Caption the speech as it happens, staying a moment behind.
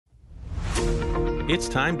It's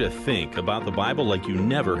time to think about the Bible like you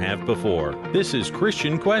never have before. This is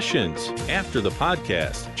Christian Questions. After the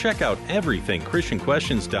podcast, check out everything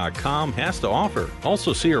ChristianQuestions.com has to offer.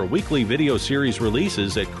 Also see our weekly video series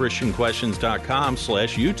releases at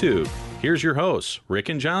ChristianQuestions.com/YouTube. Here's your hosts, Rick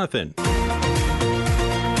and Jonathan.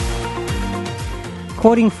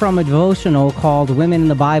 Quoting from a devotional called Women in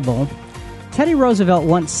the Bible, Teddy Roosevelt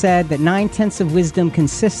once said that 9/10 of wisdom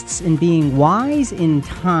consists in being wise in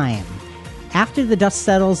time. After the dust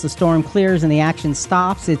settles, the storm clears, and the action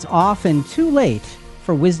stops, it's often too late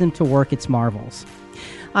for wisdom to work its marvels.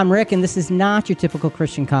 I'm Rick, and this is not your typical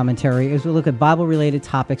Christian commentary as we look at Bible-related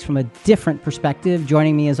topics from a different perspective.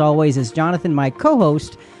 Joining me, as always, is Jonathan, my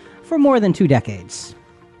co-host, for more than 2 decades.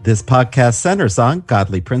 This podcast centers on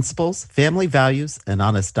godly principles, family values, and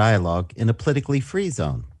honest dialogue in a politically free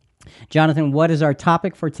zone. Jonathan, what is our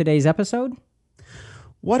topic for today's episode?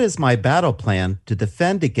 What is my battle plan to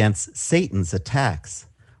defend against Satan's attacks?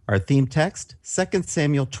 Our theme text, 2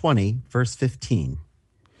 Samuel 20, verse 15.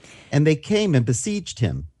 And they came and besieged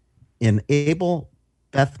him in Abel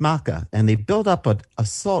Beth-maachah, and they built up an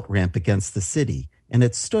assault ramp against the city, and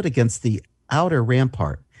it stood against the outer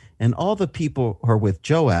rampart. And all the people who were with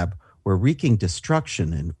Joab were wreaking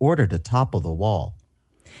destruction in order to topple the wall.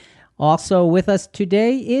 Also with us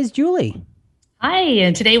today is Julie. Hi,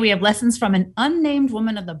 and today we have lessons from an unnamed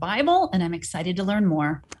woman of the Bible, and I'm excited to learn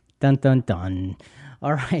more. Dun, dun, dun.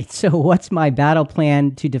 All right, so what's my battle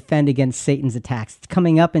plan to defend against Satan's attacks? It's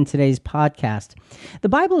coming up in today's podcast. The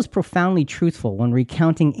Bible is profoundly truthful when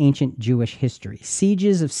recounting ancient Jewish history.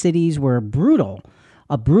 Sieges of cities were a brutal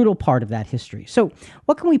part of that history. So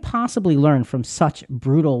what can we possibly learn from such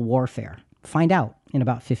brutal warfare? Find out in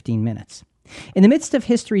about 15 minutes. In the midst of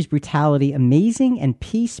history's brutality, amazing and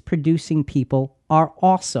peace-producing people are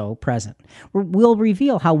also present. We'll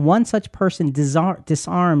reveal how one such person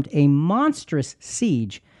disarmed a monstrous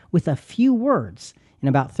siege with a few words in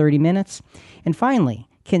about 30 minutes. And finally,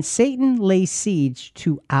 can Satan lay siege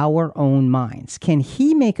to our own minds? Can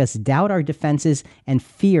he make us doubt our defenses and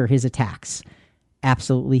fear his attacks?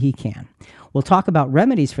 Absolutely he can. We'll talk about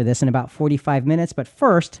remedies for this in about 45 minutes, but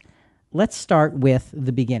first, let's start with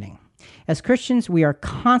the beginning. As Christians, we are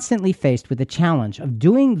constantly faced with the challenge of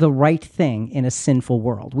doing the right thing in a sinful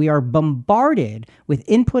world. We are bombarded with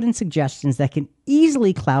input and suggestions that can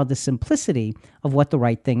easily cloud the simplicity of what the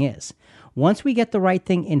right thing is. Once we get the right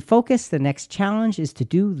thing in focus, the next challenge is to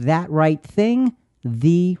do that right thing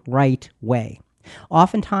the right way.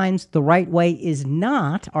 Oftentimes, the right way is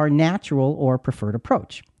not our natural or preferred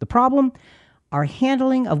approach. The problem? Our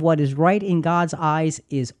handling of what is right in God's eyes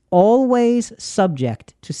is always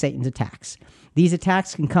subject to Satan's attacks. These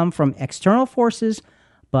attacks can come from external forces,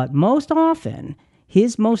 but most often,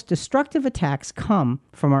 his most destructive attacks come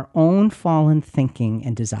from our own fallen thinking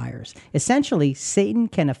and desires. Essentially, Satan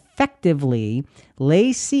can effectively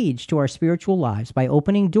lay siege to our spiritual lives by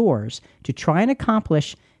opening doors to try and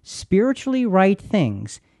accomplish spiritually right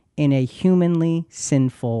things in a humanly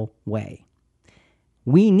sinful way.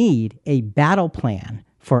 We need a battle plan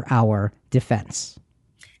for our defense.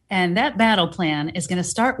 And that battle plan is going to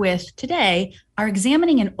start with, today, our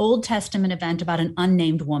examining an Old Testament event about an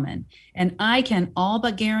unnamed woman. And I can all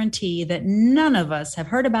but guarantee that none of us have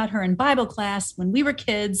heard about her in Bible class when we were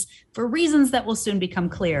kids for reasons that will soon become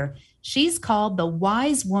clear. She's called the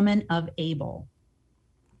Wise Woman of Abel.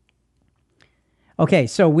 Okay,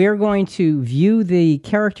 so we're going to view the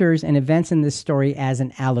characters and events in this story as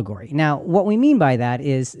an allegory. Now, what we mean by that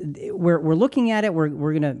is we're looking at it, we're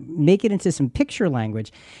going to make it into some picture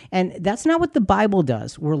language, and that's not what the Bible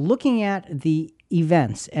does. We're looking at the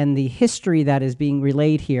events and the history that is being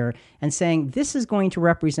relayed here and saying this is going to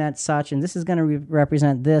represent such and this is going to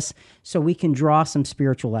represent this, so we can draw some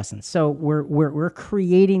spiritual lessons. So we're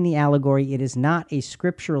creating the allegory. It is not a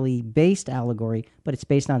scripturally based allegory, but it's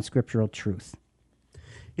based on scriptural truth.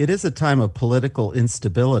 It is a time of political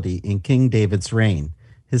instability in King David's reign.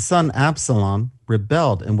 His son Absalom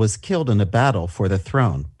rebelled and was killed in a battle for the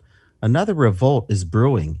throne. Another revolt is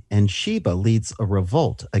brewing, and Sheba leads a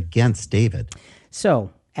revolt against David.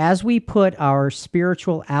 So, as we put our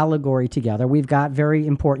spiritual allegory together, we've got very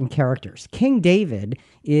important characters. King David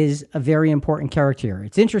is a very important character here.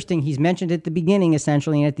 It's interesting, he's mentioned at the beginning,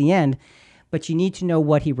 essentially, and at the end, but you need to know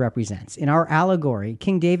what he represents. In our allegory,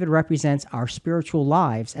 King David represents our spiritual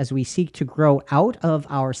lives as we seek to grow out of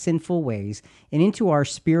our sinful ways and into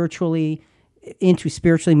spiritually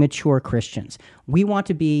mature Christians. We want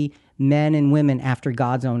to be men and women after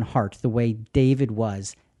God's own heart, the way David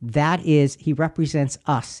was. That is, he represents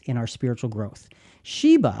us in our spiritual growth.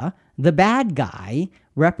 Sheba, the bad guy,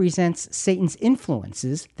 represents Satan's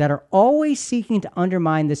influences that are always seeking to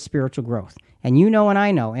undermine this spiritual growth. And you know and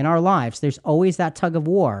I know, in our lives, there's always that tug of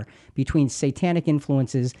war between satanic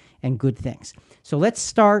influences and good things. So let's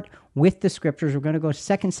start with the scriptures. We're going to go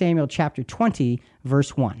to 2 Samuel chapter 20,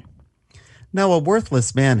 verse 1. Now a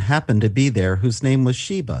worthless man happened to be there whose name was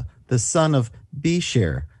Sheba, the son of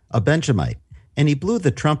Becher, a Benjamite. And he blew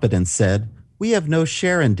the trumpet and said, "We have no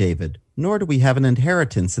share in David, nor do we have an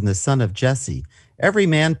inheritance in the son of Jesse. Every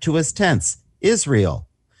man to his tents, Israel."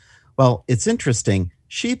 Well, it's interesting.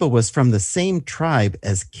 Sheba was from the same tribe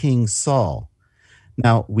as King Saul.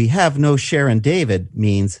 Now, "we have no share in David"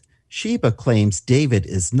 means Sheba claims David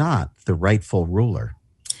is not the rightful ruler.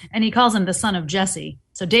 And he calls him the son of Jesse.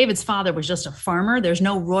 So David's father was just a farmer. There's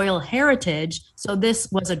no royal heritage. So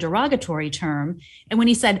this was a derogatory term. And when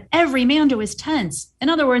he said, "every man to his tents," in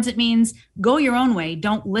other words, it means go your own way.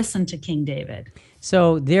 Don't listen to King David.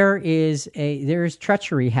 So there is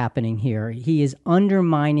treachery happening here. He is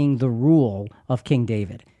undermining the rule of King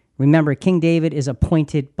David. Remember, King David is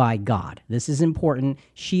appointed by God. This is important.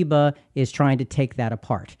 Sheba is trying to take that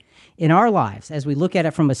apart. In our lives, as we look at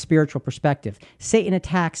it from a spiritual perspective, Satan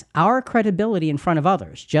attacks our credibility in front of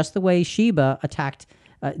others, just the way Sheba attacked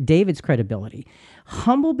David's credibility.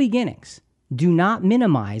 Humble beginnings do not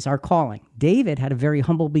minimize our calling. David had a very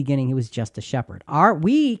humble beginning. He was just a shepherd.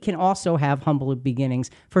 We can also have humble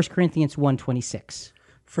beginnings. 1 Corinthians 1:26.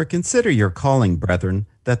 "For consider your calling, brethren,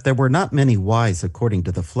 that there were not many wise according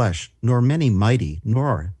to the flesh, nor many mighty,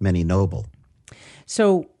 nor many noble."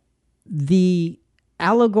 So the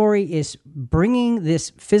allegory is bringing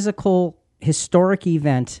this physical, historic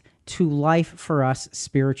event to life for us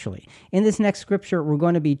spiritually. In this next scripture, we're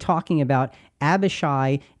going to be talking about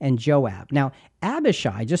Abishai and Joab. Now,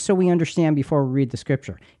 Abishai, just so we understand before we read the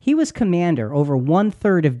scripture, he was commander over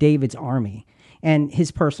 1/3 of David's army and his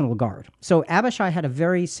personal guard. So Abishai had a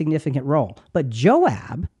very significant role. But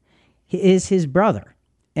Joab is his brother,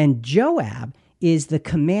 and Joab is the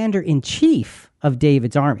commander-in-chief of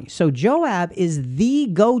David's army. So Joab is the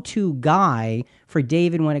go-to guy for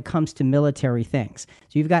David when it comes to military things.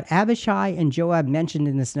 So you've got Abishai and Joab mentioned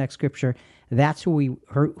in this next scripture. That's who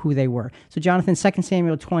they were. So Jonathan, 2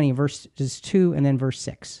 Samuel 20, verses 2 and then verse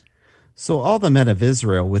 6. "So all the men of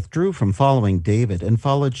Israel withdrew from following David and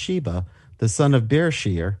followed Sheba, the son of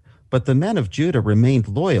Berechiah, but the men of Judah remained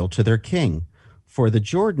loyal to their king, for the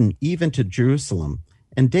Jordan even to Jerusalem.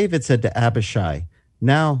 And David said to Abishai,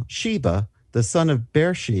 'Now Sheba, the son of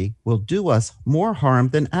Berechiah, will do us more harm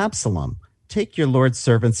than Absalom. Take your Lord's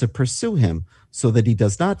servants and pursue him, so that he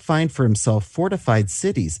does not find for himself fortified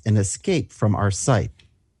cities and escape from our sight.'"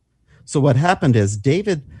 So what happened is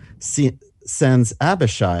David sends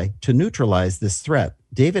Abishai to neutralize this threat.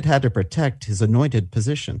 David had to protect his anointed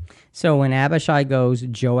position. So when Abishai goes,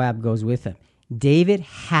 Joab goes with him. David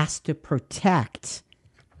has to protect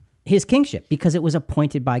his kingship because it was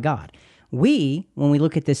appointed by God. When we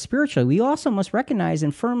look at this spiritually, we also must recognize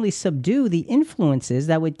and firmly subdue the influences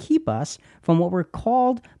that would keep us from what we're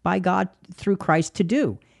called by God through Christ to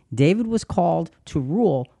do. David was called to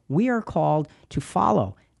rule. We are called to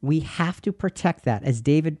follow. We have to protect that as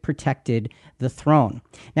David protected the throne.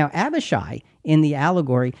 Now, Abishai in the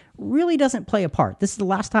allegory really doesn't play a part. This is the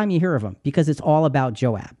last time you hear of him because it's all about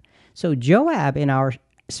Joab. So Joab in our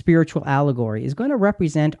spiritual allegory is going to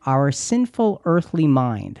represent our sinful earthly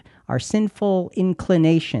mind, our sinful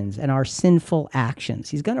inclinations, and our sinful actions.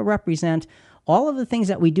 He's going to represent all of the things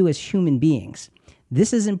that we do as human beings.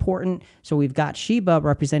 This is important. So we've got Sheba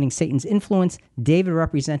representing Satan's influence, David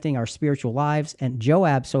representing our spiritual lives, and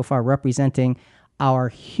Joab so far representing our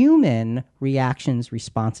human reactions,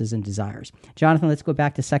 responses, and desires. Jonathan, let's go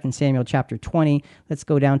back to 2 Samuel chapter 20. Let's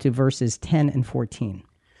go down to verses 10 and 14.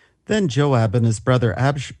 Then Joab and his brother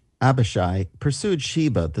Abishai pursued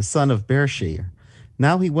Sheba, the son of Berechiah.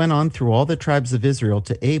 Now he went on through all the tribes of Israel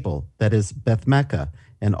to Abel, that is Beth-Mecca,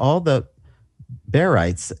 and all the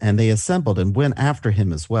Berites, and they assembled and went after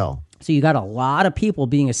him as well. So you got a lot of people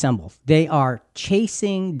being assembled. They are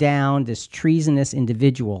chasing down this treasonous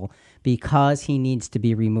individual because he needs to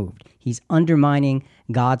be removed. He's undermining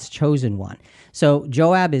God's chosen one. So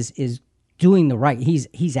Joab is doing the right.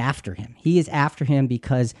 He's after him. He is after him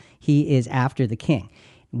because he is after the king.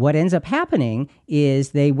 What ends up happening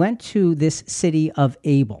is they went to this city of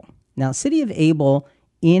Abel. Now, city of Abel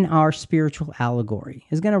in our spiritual allegory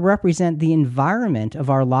is going to represent the environment of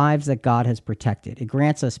our lives that God has protected. It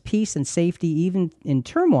grants us peace and safety even in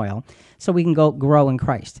turmoil so we can grow in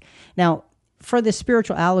Christ. Now, for this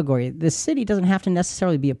spiritual allegory, the city doesn't have to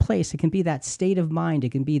necessarily be a place. It can be that state of mind.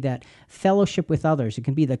 It can be that fellowship with others. It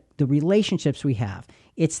can be the relationships we have.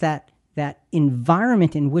 It's that that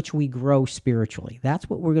environment in which we grow spiritually. That's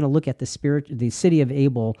what we're going to look at the city of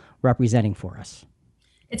Abel representing for us.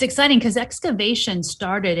 It's exciting because excavation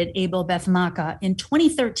started at Abel Beth Makkah in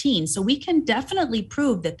 2013. So we can definitely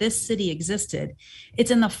prove that this city existed.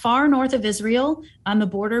 It's in the far north of Israel on the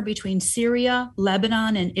border between Syria,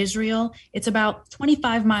 Lebanon, and Israel. It's about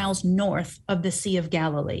 25 miles north of the Sea of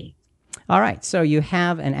Galilee. All right, so you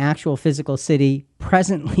have an actual physical city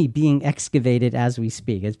presently being excavated as we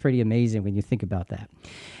speak. It's pretty amazing when you think about that.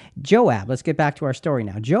 Joab, let's get back to our story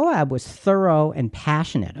now. Joab was thorough and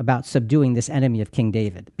passionate about subduing this enemy of King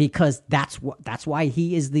David because that's why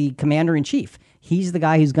he is the commander-in-chief. He's the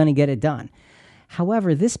guy who's going to get it done.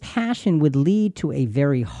 However, this passion would lead to a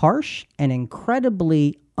very harsh and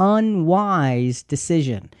incredibly unwise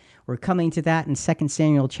decision. We're coming to that in 2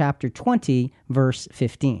 Samuel chapter 20, verse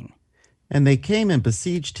 15. And they came and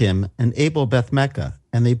besieged him in Abel Beth Makkah,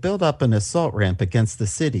 and they built up an assault ramp against the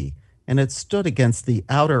city, and it stood against the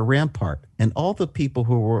outer rampart, and all the people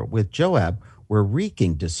who were with Joab were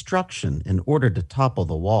wreaking destruction in order to topple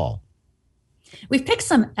the wall. We've picked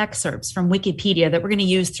some excerpts from Wikipedia that we're going to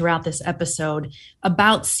use throughout this episode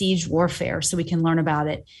about siege warfare so we can learn about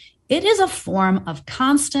it. It is a form of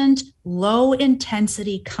constant,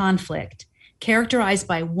 low-intensity conflict characterized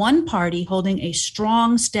by one party holding a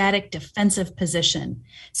strong, static, defensive position.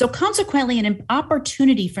 So consequently, an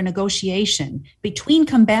opportunity for negotiation between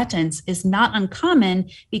combatants is not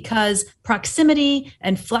uncommon because proximity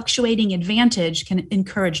and fluctuating advantage can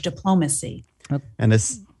encourage diplomacy. And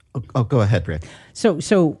go ahead, Rick.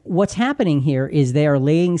 So what's happening here is they are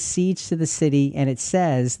laying siege to the city, and it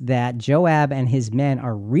says that Joab and his men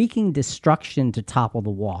are wreaking destruction to topple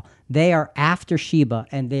the wall. They are after Sheba,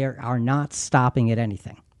 and they are not stopping at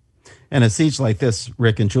anything. And a siege like this,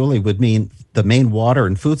 Rick and Julie, would mean the main water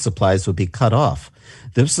and food supplies would be cut off.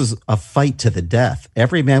 This is a fight to the death.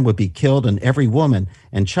 Every man would be killed, and every woman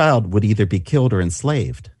and child would either be killed or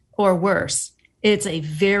enslaved. Or worse. It's a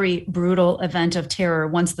very brutal event of terror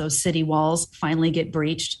once those city walls finally get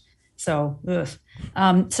breached. So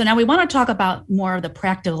now we want to talk about more of the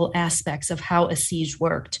practical aspects of how a siege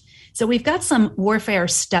worked. So we've got some warfare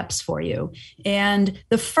steps for you. And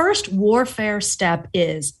the first warfare step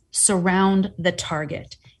is surround the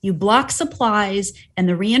target. You block supplies and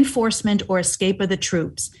the reinforcement or escape of the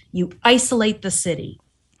troops. You isolate the city.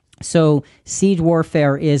 So siege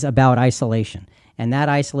warfare is about isolation. And that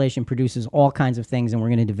isolation produces all kinds of things, and we're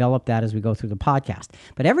going to develop that as we go through the podcast.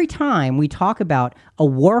 But every time we talk about a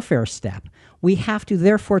warfare step, we have to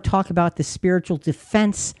therefore talk about the spiritual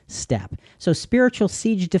defense step. So spiritual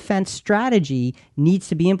siege defense strategy needs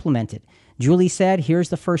to be implemented. Julie said, here's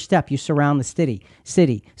the first step. You surround the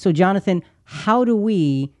city. So Jonathan, how do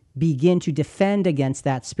we begin to defend against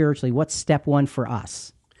that spiritually? What's step one for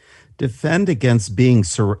us? Defend against being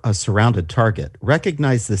a surrounded target.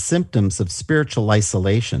 Recognize the symptoms of spiritual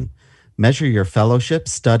isolation. Measure your fellowship,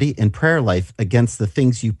 study, and prayer life against the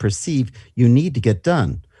things you perceive you need to get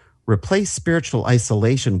done. Replace spiritual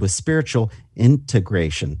isolation with spiritual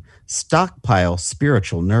integration. Stockpile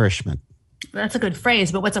spiritual nourishment. That's a good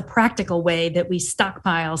phrase, but what's a practical way that we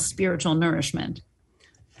stockpile spiritual nourishment?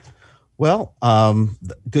 Well,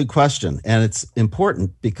 good question. And it's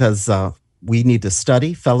important because we need to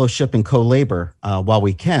study, fellowship, and co-labor while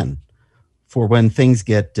we can. For when things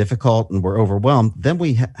get difficult and we're overwhelmed, then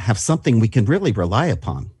we have something we can really rely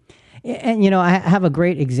upon. And, I have a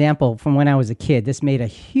great example from when I was a kid. This made a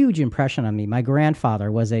huge impression on me. My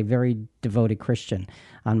grandfather was a very devoted Christian,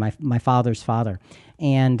 on my father's father.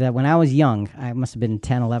 And when I was young, I must have been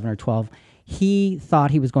 10, 11, or 12, he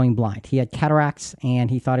thought he was going blind. He had cataracts, and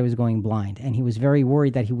he thought he was going blind. And he was very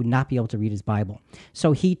worried that he would not be able to read his Bible.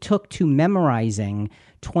 So he took to memorizing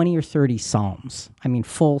 20 or 30 psalms. I mean,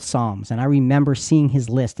 full psalms. And I remember seeing his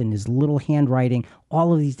list in his little handwriting,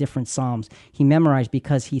 all of these different psalms he memorized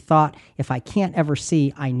because he thought, if I can't ever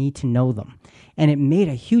see, I need to know them. And it made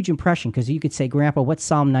a huge impression because you could say, Grandpa, what's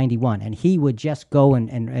Psalm 91? And he would just go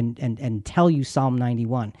and tell you Psalm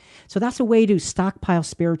 91. So that's a way to stockpile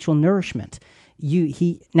spiritual nourishment.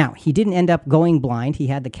 He didn't end up going blind. He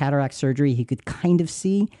had the cataract surgery. He could kind of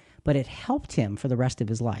see, but it helped him for the rest of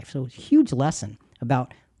his life. So it's a huge lesson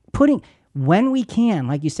about when we can,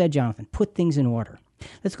 like you said, Jonathan, put things in order.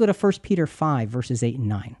 Let's go to 1 Peter 5, verses 8 and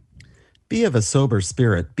 9. Be of a sober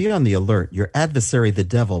spirit. Be on the alert. Your adversary, the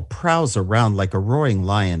devil, prowls around like a roaring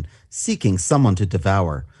lion, seeking someone to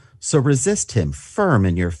devour. So resist him, firm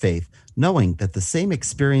in your faith, knowing that the same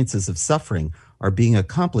experiences of suffering are being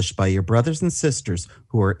accomplished by your brothers and sisters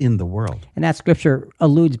who are in the world. And that scripture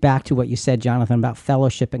alludes back to what you said, Jonathan, about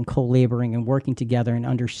fellowship and co-laboring and working together and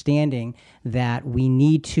understanding that we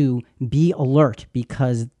need to be alert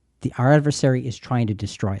because Our adversary is trying to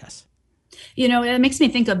destroy us. You know, it makes me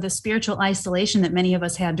think of the spiritual isolation that many of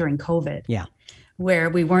us had during COVID. Yeah.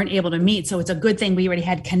 Where we weren't able to meet. So it's a good thing we already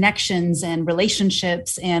had connections and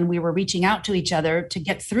relationships, and we were reaching out to each other to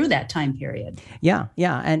get through that time period. Yeah.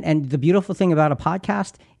 And the beautiful thing about a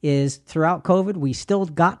podcast is throughout COVID, we still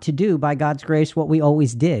got to do, by God's grace, what we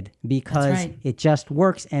always did, because it just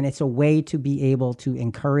works, and it's a way to be able to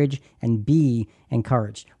encourage and be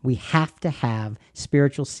encouraged. We have to have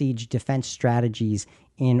spiritual siege defense strategies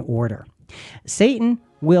in order. Satan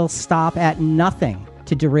will stop at nothing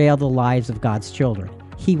to derail the lives of God's children.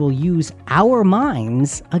 He will use our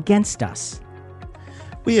minds against us.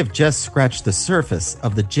 We have just scratched the surface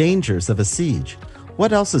of the dangers of a siege.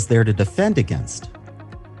 What else is there to defend against?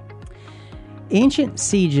 Ancient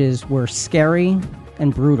sieges were scary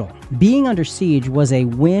and brutal. Being under siege was a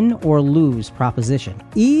win or lose proposition.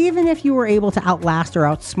 Even if you were able to outlast or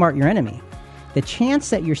outsmart your enemy, the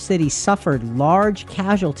chance that your city suffered large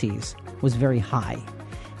casualties was very high.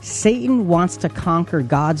 Satan wants to conquer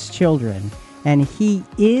God's children, and he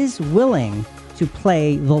is willing to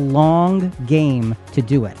play the long game to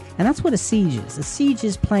do it. And that's what a siege is. A siege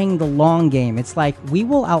is playing the long game. It's like, we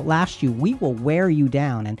will outlast you. We will wear you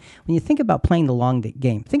down. And when you think about playing the long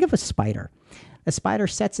game, think of a spider. A spider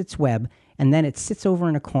sets its web, and then it sits over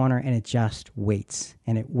in a corner, and it just waits.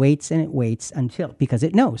 And it waits and it waits until, because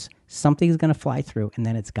it knows something is going to fly through, and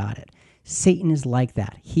then it's got it. Satan is like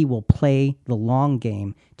that. He will play the long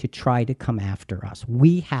game to try to come after us.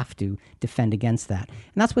 We have to defend against that.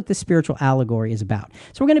 And that's what this spiritual allegory is about.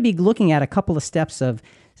 So we're going to be looking at a couple of steps of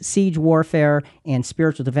siege warfare and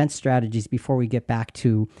spiritual defense strategies before we get back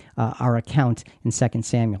to our account in 2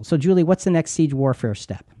 Samuel. So Julie, what's the next siege warfare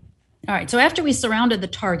step? All right. So after we surrounded the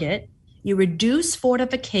target, you reduce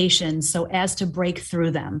fortifications so as to break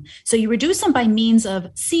through them. So you reduce them by means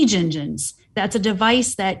of siege engines. That's a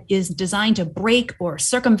device that is designed to break or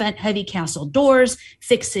circumvent heavy castle doors,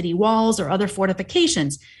 thick city walls, or other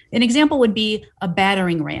fortifications. An example would be a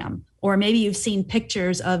battering ram, or maybe you've seen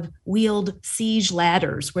pictures of wheeled siege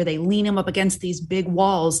ladders where they lean them up against these big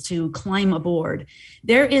walls to climb aboard.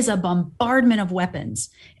 There is a bombardment of weapons.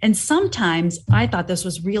 And sometimes, I thought this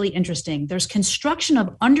was really interesting, there's construction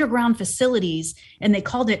of underground facilities, and they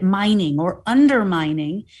called it mining or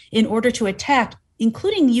undermining in order to attack,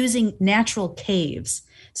 including using natural caves.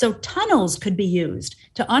 So tunnels could be used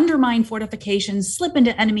to undermine fortifications, slip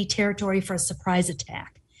into enemy territory for a surprise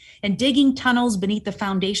attack. And digging tunnels beneath the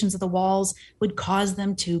foundations of the walls would cause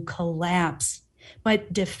them to collapse.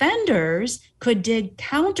 But defenders could dig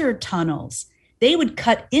counter tunnels. They would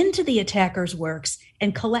cut into the attackers' works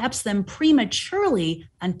and collapse them prematurely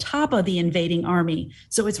on top of the invading army.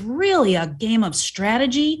 So it's really a game of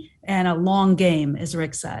strategy and a long game, as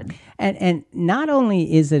Rick said. And not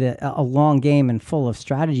only is it a long game and full of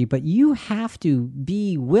strategy, but you have to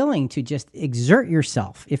be willing to just exert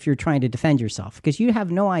yourself if you're trying to defend yourself, because you have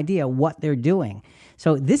no idea what they're doing.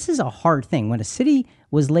 So this is a hard thing. When a city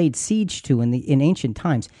was laid siege to in ancient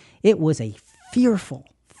times, it was a fearful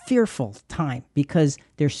time, because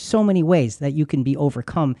there's so many ways that you can be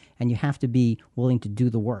overcome, and you have to be willing to do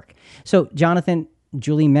the work. So, Jonathan,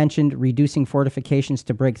 Julie mentioned reducing fortifications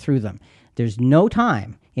to break through them. There's no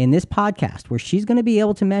time in this podcast where she's going to be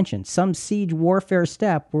able to mention some siege warfare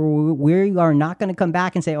step where we are not going to come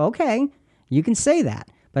back and say, okay, you can say that.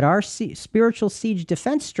 But our spiritual siege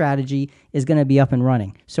defense strategy is going to be up and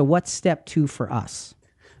running. So what's step 2 for us?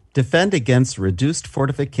 Defend against reduced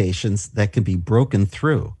fortifications that can be broken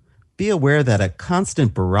through. Be aware that a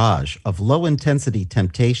constant barrage of low-intensity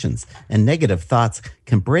temptations and negative thoughts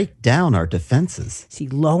can break down our defenses. See,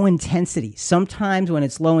 low intensity. Sometimes when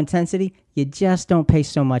it's low intensity, you just don't pay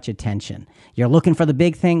so much attention. You're looking for the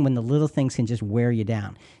big thing when the little things can just wear you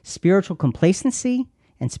down. Spiritual complacency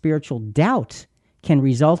and spiritual doubt can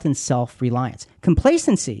result in self-reliance.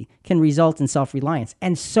 Complacency can result in self-reliance,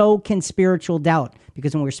 and so can spiritual doubt,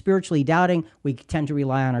 because when we're spiritually doubting, we tend to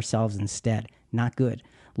rely on ourselves instead. Not good.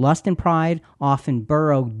 Lust and pride often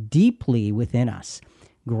burrow deeply within us,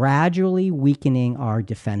 gradually weakening our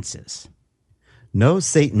defenses. Know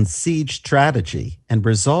Satan's siege strategy and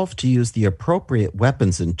resolve to use the appropriate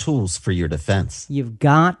weapons and tools for your defense. You've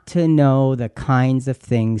got to know the kinds of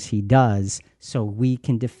things he does so we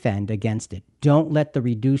can defend against it. Don't let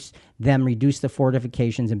reduce the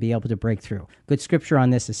fortifications and be able to break through. Good scripture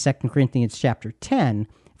on this is 2 Corinthians chapter 10,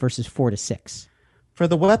 verses 4-6. For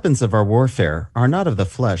the weapons of our warfare are not of the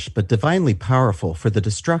flesh, but divinely powerful for the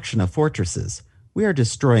destruction of fortresses. We are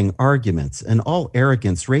destroying arguments and all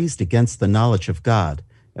arrogance raised against the knowledge of God,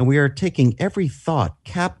 and we are taking every thought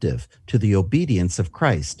captive to the obedience of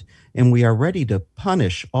Christ, and we are ready to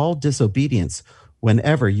punish all disobedience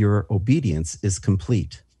whenever your obedience is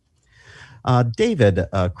complete. David,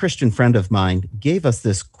 a Christian friend of mine, gave us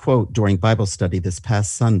this quote during Bible study this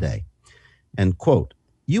past Sunday. And quote,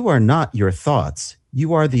 "You are not your thoughts.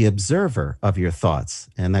 You are the observer of your thoughts."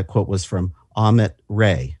 And that quote was from Amit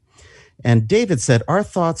Ray. And David said, our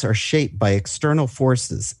thoughts are shaped by external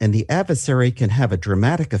forces, and the adversary can have a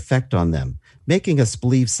dramatic effect on them, making us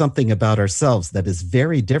believe something about ourselves that is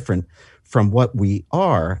very different from what we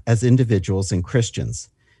are as individuals and Christians.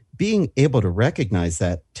 Being able to recognize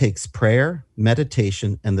that takes prayer,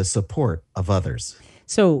 meditation, and the support of others.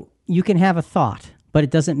 So you can have a thought, but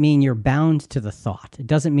it doesn't mean you're bound to the thought. It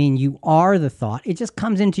doesn't mean you are the thought. It just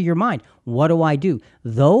comes into your mind. What do I do?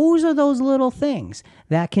 Those are those little things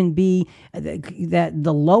that can be that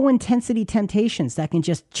the low intensity temptations that can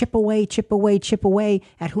just chip away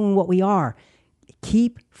at who and what we are.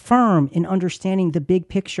 Keep firm in understanding the big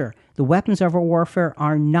picture. The weapons of our warfare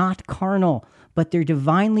are not carnal, but they're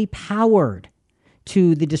divinely powered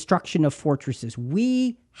to the destruction of fortresses.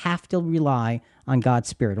 We have to rely on God's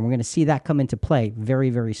Spirit, and we're going to see that come into play very,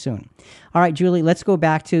 very soon. All right, Julie, let's go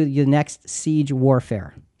back to the next siege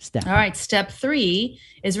warfare step. All right, step 3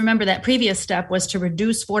 is, remember that previous step was to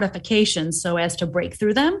reduce fortifications so as to break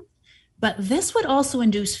through them, but this would also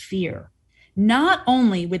induce fear. Not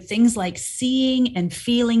only would things like seeing and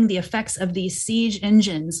feeling the effects of these siege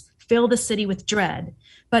engines fill the city with dread,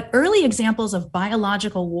 but early examples of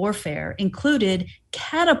biological warfare included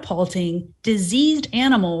catapulting diseased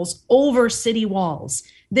animals over city walls.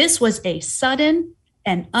 This was a sudden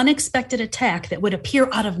and unexpected attack that would appear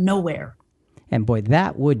out of nowhere. And boy,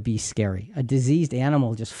 that would be scary. A diseased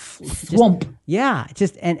animal just Thwomp. Yeah,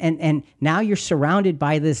 and now you're surrounded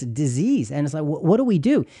by this disease, and it's like, what do we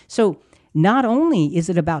do? So not only is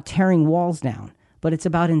it about tearing walls down, but it's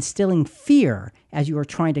about instilling fear as you are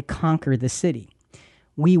trying to conquer the city.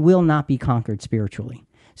 We will not be conquered spiritually.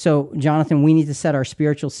 So, Jonathan, we need to set our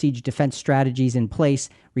spiritual siege defense strategies in place,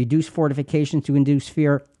 reduce fortifications to induce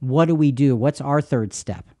fear. What do we do? What's our third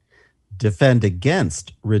step? Defend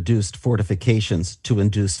against reduced fortifications to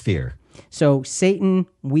induce fear. So Satan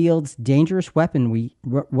wields dangerous weaponry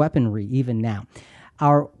even now.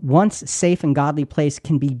 Our once safe and godly place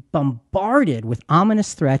can be bombarded with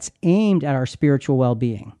ominous threats aimed at our spiritual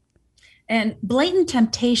well-being. And blatant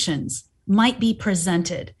temptations might be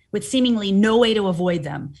presented with seemingly no way to avoid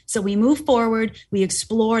them. So we move forward, we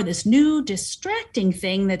explore this new distracting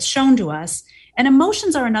thing that's shown to us. And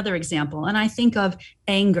emotions are another example. And I think of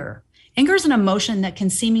anger. Anger is an emotion that can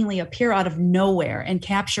seemingly appear out of nowhere and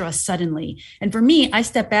capture us suddenly. And for me, I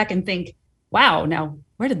step back and think, wow, now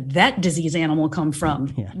where did that disease animal come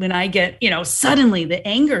from? Yeah. When I get, suddenly the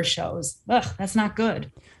anger shows. Ugh, that's not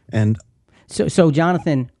good. And so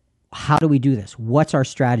Jonathan, how do we do this? What's our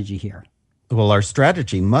strategy here? Well, our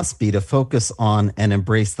strategy must be to focus on and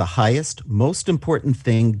embrace the highest, most important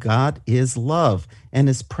thing. God is love and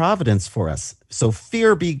his providence for us. So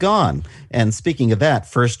fear be gone. And speaking of that,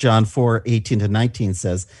 1 John 4:18-19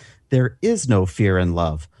 says, there is no fear in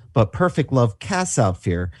love, but perfect love casts out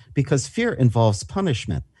fear, because fear involves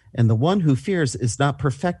punishment. And the one who fears is not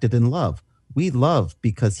perfected in love. We love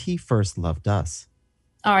because he first loved us.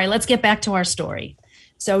 All right, let's get back to our story.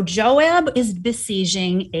 So Joab is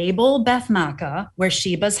besieging Abel Beth-maachah, where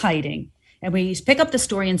Sheba's hiding. And we pick up the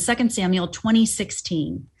story in 2 Samuel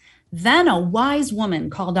 20:16. Then a wise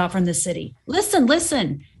woman called out from the city,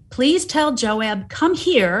 listen, please tell Joab, come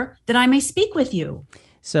here that I may speak with you.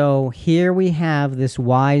 So here we have this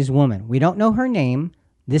wise woman. We don't know her name.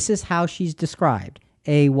 This is how she's described,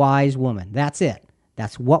 a wise woman. That's it.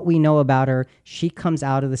 That's what we know about her. She comes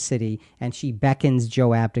out of the city and she beckons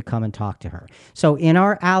Joab to come and talk to her. So in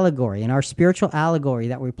our allegory, in our spiritual allegory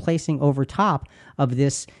that we're placing over top of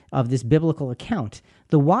this biblical account,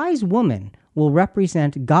 the wise woman will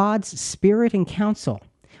represent God's spirit and counsel,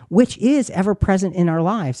 which is ever present in our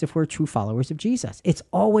lives if we're true followers of Jesus. It's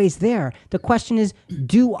always there. The question is,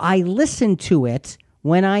 do I listen to it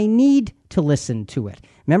when I need to listen to it?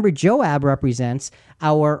 Remember, Joab represents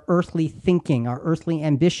our earthly thinking, our earthly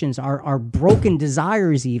ambitions, our broken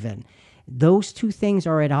desires even. Those two things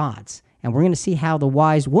are at odds. And we're going to see how the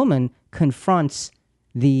wise woman confronts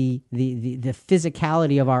the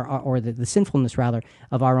physicality of the sinfulness rather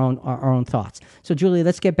of our own thoughts. So Julie,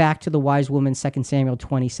 let's get back to the wise woman, 2 Samuel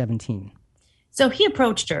 20:17. So he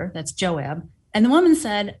approached her, that's Joab, and the woman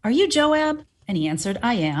said, "Are you Joab?" And he answered,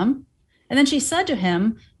 "I am." And then she said to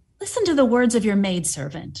him, "Listen to the words of your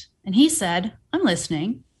maidservant." And he said, "I'm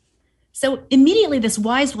listening." So immediately this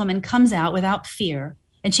wise woman comes out without fear,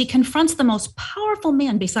 and she confronts the most powerful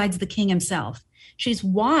man besides the king himself. She's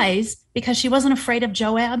wise because she wasn't afraid of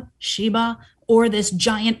Joab, Sheba, or this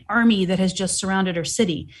giant army that has just surrounded her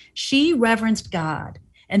city. She reverenced God.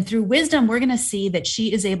 And through wisdom, we're going to see that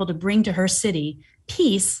she is able to bring to her city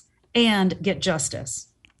peace and get justice.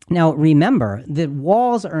 Now, remember, the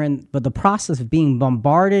walls are in the process of being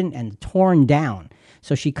bombarded and torn down.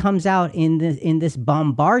 So she comes out in this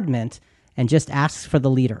bombardment and just asks for the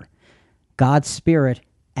leader. God's Spirit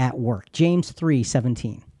at work. James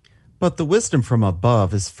 3:17. But the wisdom from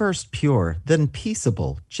above is first pure, then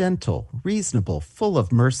peaceable, gentle, reasonable, full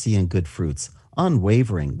of mercy and good fruits,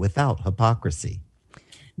 unwavering, without hypocrisy.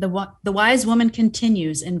 The wise woman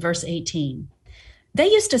continues in verse 18. They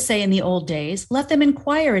used to say in the old days, let them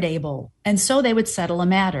inquire at Abel, and so they would settle a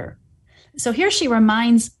matter. So here she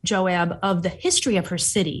reminds Joab of the history of her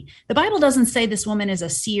city. The Bible doesn't say this woman is a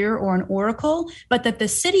seer or an oracle, but that the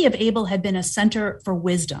city of Abel had been a center for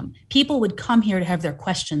wisdom. People would come here to have their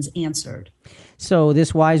questions answered. So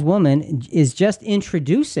this wise woman is just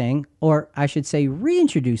introducing, or I should say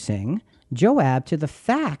reintroducing, Joab to the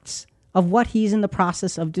facts of what he's in the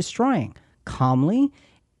process of destroying, calmly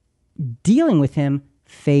dealing with him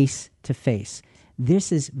face to face.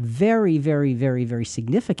 This is very, very, very, very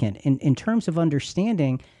significant in terms of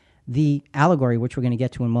understanding the allegory, which we're going to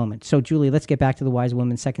get to in a moment. So, Julie, let's get back to the wise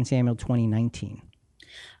woman, 2 Samuel 20:19.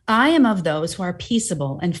 I am of those who are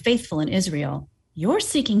peaceable and faithful in Israel. You're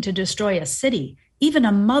seeking to destroy a city, even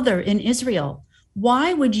a mother in Israel.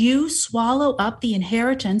 Why would you swallow up the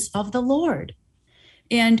inheritance of the Lord?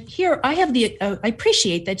 And here I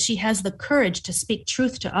appreciate that she has the courage to speak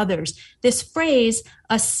truth to others. This phrase,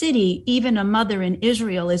 a city, even a mother in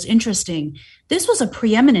Israel, is interesting. This was a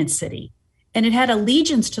preeminent city, and it had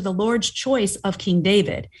allegiance to the Lord's choice of King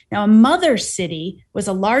David. Now, a mother city was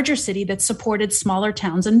a larger city that supported smaller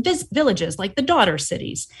towns and villages, like the daughter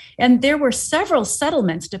cities. And there were several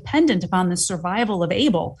settlements dependent upon the survival of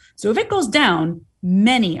Abel. So if it goes down,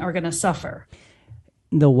 many are going to suffer.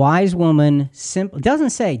 The wise woman doesn't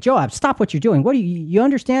say, Joab, stop what you're doing. What do you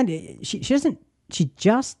understand? She doesn't. She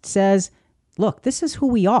just says, look, this is who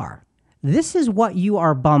we are. This is what you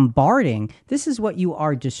are bombarding. This is what you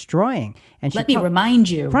are destroying. And let me remind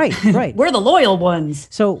you. Right. We're the loyal ones.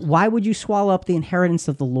 So why would you swallow up the inheritance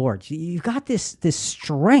of the Lord? You've got this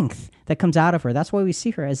strength that comes out of her. That's why we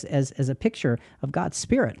see her as a picture of God's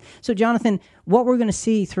Spirit. So, Jonathan, what we're going to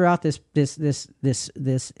see throughout this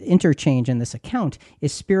interchange and this account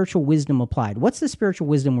is spiritual wisdom applied. What's the spiritual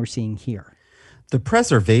wisdom we're seeing here? The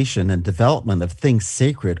preservation and development of things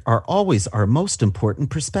sacred are always our most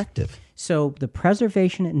important perspective. So the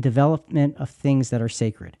preservation and development of things that are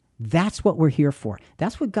sacred, that's what we're here for.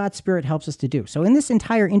 That's what God's Spirit helps us to do. So in this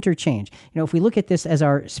entire interchange, if we look at this as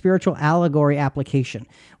our spiritual allegory application,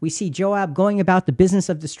 we see Joab going about the business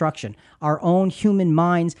of destruction, our own human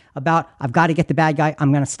minds about, I've got to get the bad guy.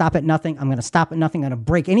 I'm going to stop at nothing. I'm going to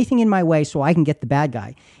break anything in my way so I can get the bad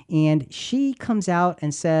guy. And she comes out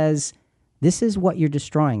and says, this is what you're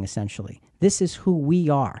destroying, essentially. This is who we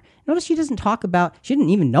are. Notice she didn't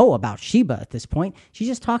even know about Sheba at this point. She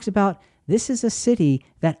just talks about, this is a city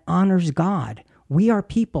that honors God. We are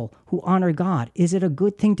people who honor God. Is it a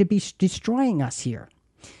good thing to be destroying us here?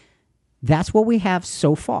 That's what we have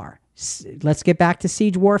so far. Let's get back to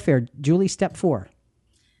siege warfare. Julie, step 4.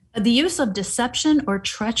 The use of deception or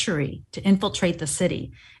treachery to infiltrate the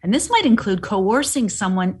city. And this might include coercing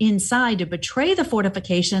someone inside to betray the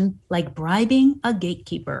fortification, like bribing a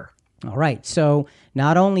gatekeeper. All right. So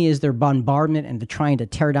not only is there bombardment and the trying to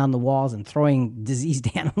tear down the walls and throwing diseased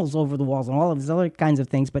animals over the walls and all of these other kinds of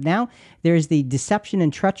things, but now there's the deception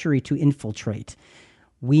and treachery to infiltrate.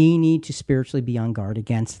 We need to spiritually be on guard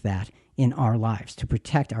against that in our lives to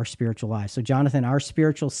protect our spiritual lives. So, Jonathan, our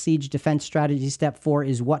spiritual siege defense strategy, step 4,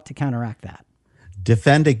 is what to counteract that?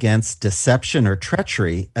 Defend against deception or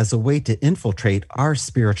treachery as a way to infiltrate our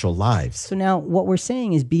spiritual lives. So now what we're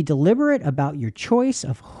saying is be deliberate about your choice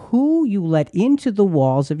of who you let into the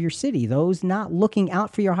walls of your city. Those not looking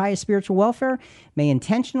out for your highest spiritual welfare may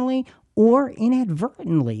intentionally or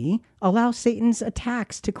inadvertently allow Satan's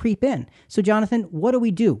attacks to creep in. So, Jonathan, what do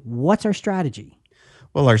we do? What's our strategy?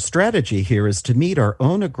 Well, our strategy here is to meet our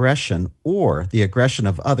own aggression or the aggression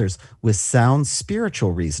of others with sound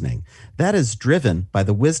spiritual reasoning. That is driven by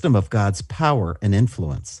the wisdom of God's power and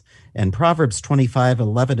influence. And Proverbs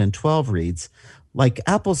 25:11-12 reads, like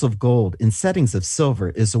apples of gold in settings of silver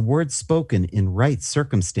is a word spoken in right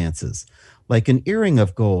circumstances. Like an earring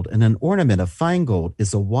of gold and an ornament of fine gold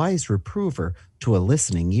is a wise reprover to a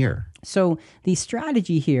listening ear. So the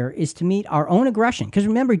strategy here is to meet our own aggression. Because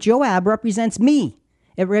remember, Joab represents me.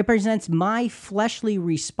 It represents my fleshly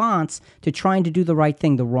response to trying to do the right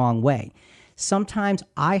thing the wrong way. Sometimes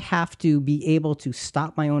I have to be able to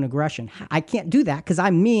stop my own aggression. I can't do that because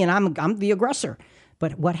I'm me and I'm the aggressor.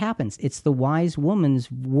 But what happens? It's the wise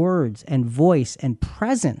woman's words and voice and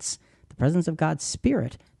presence, the presence of God's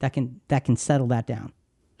Spirit, that can settle that down.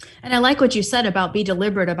 And I like what you said about be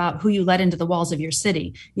deliberate about who you let into the walls of your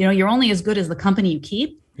city. You're only as good as the company you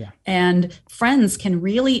keep. Yeah. And friends can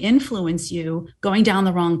really influence you going down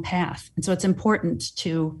the wrong path. And so it's important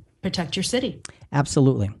to protect your city.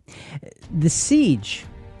 Absolutely. The siege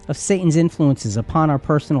of Satan's influences upon our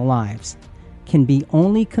personal lives can be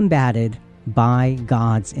only combated by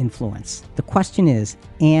God's influence. The question is,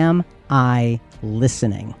 am I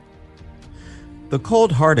listening? The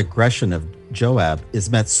cold hard aggression of Joab is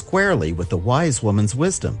met squarely with the wise woman's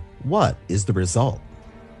wisdom. What is the result?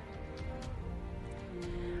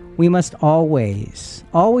 We must always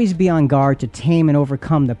be on guard to tame and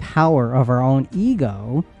overcome the power of our own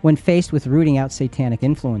ego when faced with rooting out satanic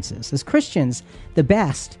influences. As Christians,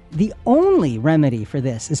 the only remedy for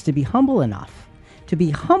this is to be humble enough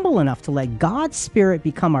to let God's Spirit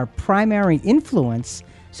become our primary influence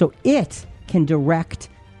so it can direct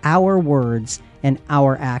our words and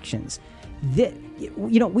our actions.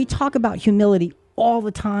 We talk about humility all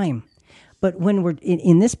the time. But when we're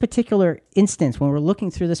in this particular instance, when we're looking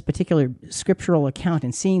through this particular scriptural account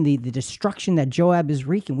and seeing the destruction that Joab is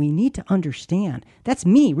wreaking, we need to understand that's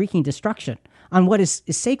me wreaking destruction on what is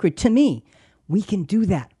sacred to me. We can do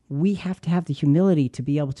that. We have to have the humility to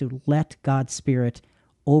be able to let God's Spirit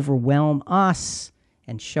overwhelm us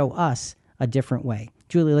and show us a different way.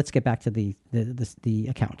 Julie, let's get back to the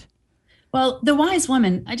account. Well, the wise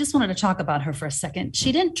woman, I just wanted to talk about her for a second.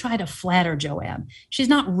 She didn't try to flatter Joab. She's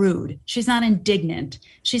not rude. She's not indignant.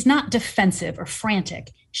 She's not defensive or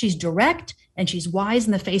frantic. She's direct and she's wise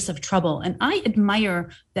in the face of trouble. And I admire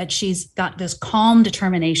that she's got this calm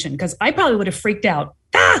determination, because I probably would have freaked out.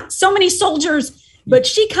 So many soldiers. But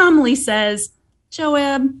she calmly says,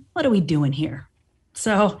 Joab, what are we doing here?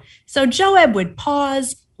 So Joab would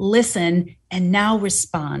pause, listen, and now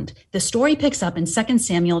respond. The story picks up in 2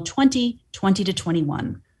 Samuel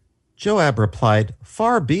 20:20-21. Joab replied,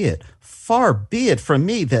 far be it from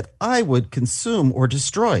me that I would consume or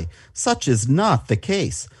destroy. Such is not the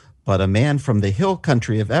case. But a man from the hill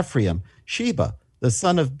country of Ephraim, Sheba, the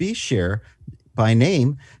son of Bishir by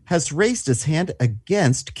name, has raised his hand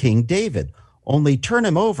against King David. Only turn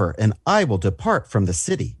him over, and I will depart from the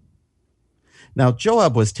city. Now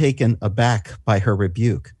Joab was taken aback by her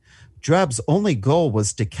rebuke. Joab's only goal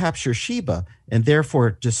was to capture Sheba and therefore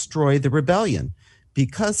destroy the rebellion.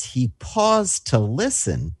 Because he paused to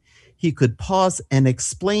listen, he could pause and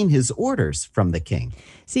explain his orders from the king.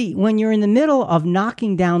 See, when you're in the middle of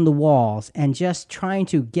knocking down the walls and just trying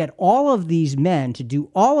to get all of these men to do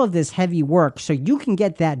all of this heavy work so you can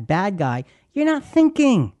get that bad guy, you're not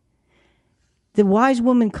thinking. The wise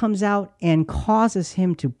woman comes out and causes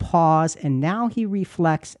him to pause, and now he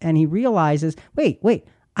reflects and he realizes, wait,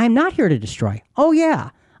 I'm not here to destroy. Oh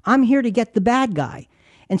yeah, I'm here to get the bad guy.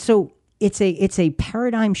 And so it's a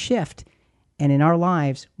paradigm shift. And in our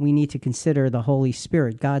lives, we need to consider the Holy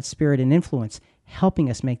Spirit, God's Spirit and influence, helping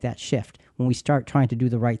us make that shift when we start trying to do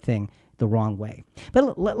the right thing the wrong way.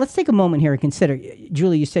 But let's take a moment here and consider.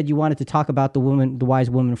 Julie, you said you wanted to talk about the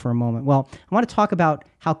wise woman for a moment. Well, I want to talk about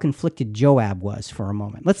how conflicted Joab was for a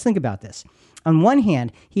moment. Let's think about this. On one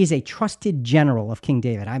hand, he is a trusted general of King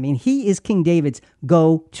David. I mean, he is King David's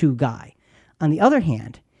go-to guy. On the other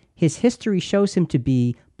hand, his history shows him to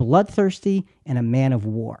be bloodthirsty and a man of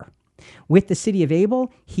war. With the city of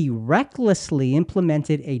Abel, he recklessly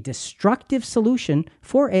implemented a destructive solution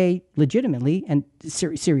for a legitimately and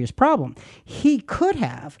serious problem. He could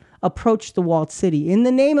have approached the walled city in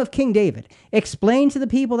the name of King David, explained to the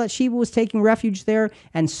people that Sheba was taking refuge there,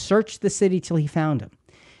 and searched the city till he found him.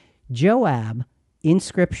 Joab, in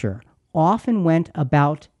Scripture, often went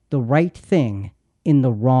about the right thing in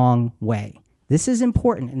the wrong way. This is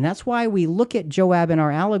important, and that's why we look at Joab in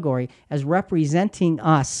our allegory as representing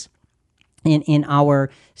us in our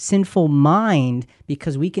sinful mind,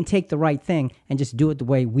 because we can take the right thing and just do it the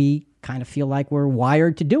way we kind of feel like we're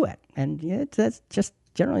wired to do it. And that just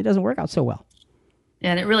generally doesn't work out so well.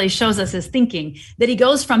 And it really shows us his thinking, that he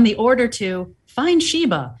goes from the order to find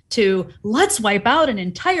Sheba to let's wipe out an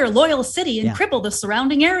entire loyal city and cripple the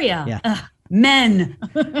surrounding area. Yeah. Men.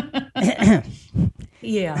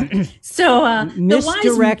 Yeah. So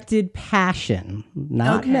misdirected passion,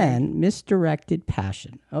 not men, misdirected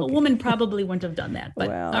passion. Okay. A woman probably wouldn't have done that, but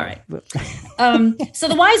well, all right. So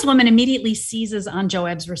the wise woman immediately seizes on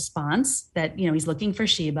Joab's response that, he's looking for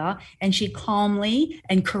Sheba, and she calmly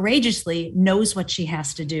and courageously knows what she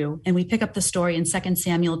has to do. And we pick up the story in 2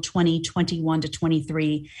 Samuel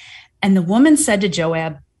 20:21-23. And the woman said to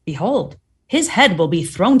Joab, "Behold, his head will be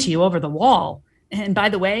thrown to you over the wall." And by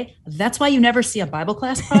the way, that's why you never see a Bible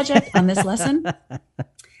class project on this lesson.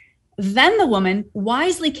 Then the woman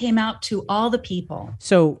wisely came out to all the people.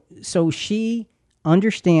 So she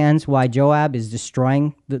understands why Joab is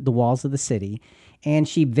destroying the walls of the city. And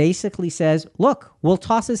she basically says, look, we'll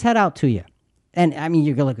toss his head out to you. And I mean,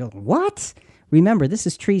 you're going to go, what? Remember, this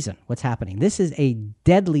is treason, what's happening. This is a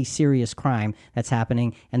deadly serious crime that's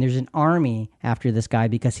happening. And there's an army after this guy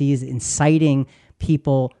because he is inciting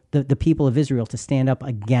people, the people of Israel, to stand up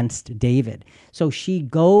against David. So she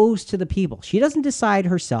goes to the people. She doesn't decide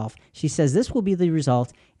herself. She says this will be the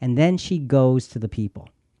result. And then she goes to the people.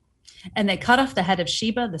 And they cut off the head of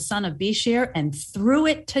Sheba, the son of Bishir, and threw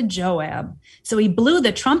it to Joab. So he blew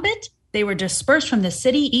the trumpet. They were dispersed from the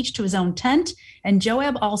city, each to his own tent. And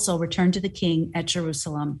Joab also returned to the king at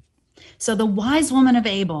Jerusalem. So the wise woman of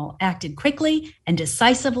Abel acted quickly and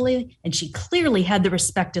decisively, and she clearly had the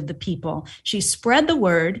respect of the people. She spread the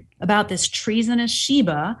word about this treasonous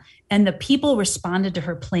Sheba, and the people responded to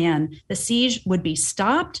her plan. The siege would be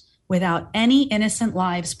stopped without any innocent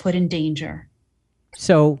lives put in danger.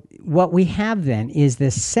 So what we have then is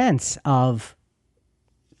this sense of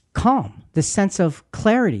calm, the sense of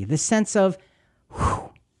clarity, the sense of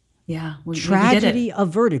tragedy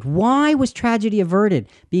averted. Why was tragedy averted?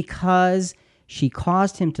 Because she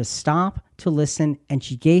caused him to stop, to listen, and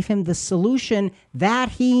she gave him the solution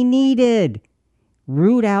that he needed.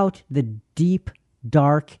 Root out the deep,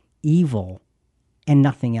 dark evil and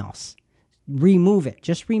nothing else. Remove it.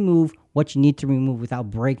 Just remove what you need to remove without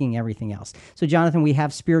breaking everything else. So, Jonathan, we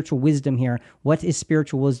have spiritual wisdom here. What is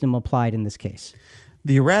spiritual wisdom applied in this case?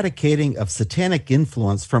 The eradicating of satanic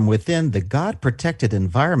influence from within the God-protected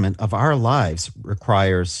environment of our lives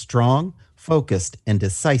requires strong, focused, and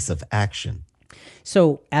decisive action.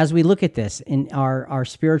 So as we look at this in our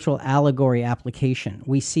spiritual allegory application,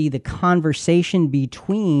 we see the conversation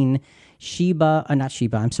between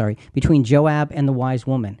between Joab and the wise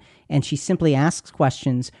woman. And she simply asks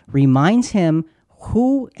questions, reminds him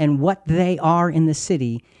who and what they are in the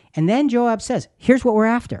city. And then Joab says, here's what we're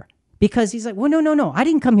after. Because he's like, well, no. I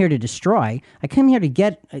didn't come here to destroy. I came here to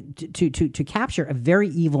get to capture a very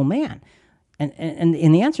evil man. And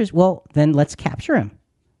the answer is, well, then let's capture him.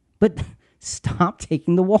 But stop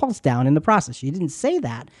taking the walls down in the process. She didn't say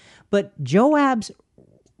that. But Joab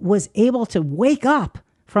was able to wake up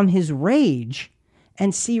from his rage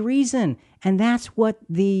and see reason. And that's what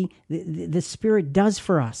the Spirit does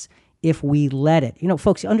for us if we let it. You know,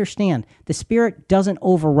 folks, understand, the Spirit doesn't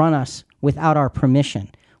overrun us without our permission.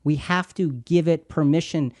 We have to give it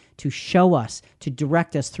permission to show us, to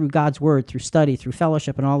direct us through God's word, through study, through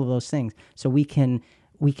fellowship, and all of those things, so we can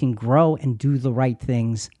grow and do the right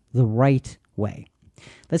things the right way.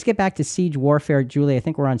 Let's get back to siege warfare. Julie, I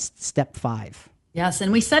think we're on step 5. Yes,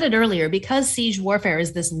 and we said it earlier, because siege warfare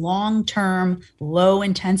is this long-term,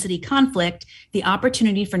 low-intensity conflict, the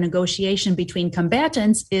opportunity for negotiation between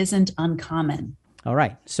combatants isn't uncommon. All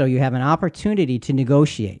right, so you have an opportunity to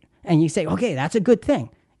negotiate, and you say, okay, that's a good thing.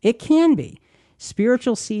 It can be.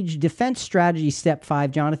 Spiritual siege defense strategy, step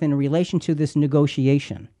 5, Jonathan, in relation to this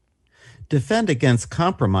negotiation. Defend against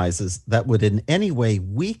compromises that would in any way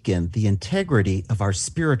weaken the integrity of our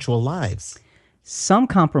spiritual lives. Some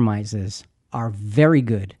compromises are very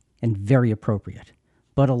good and very appropriate,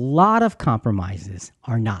 but a lot of compromises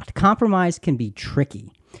are not. Compromise can be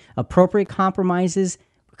tricky. Appropriate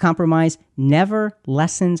compromise never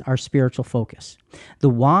lessens our spiritual focus. The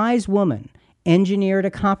wise woman engineered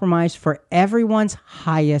a compromise for everyone's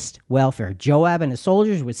highest welfare. Joab and his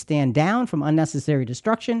soldiers would stand down from unnecessary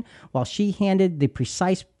destruction while she handled the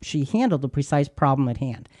precise problem at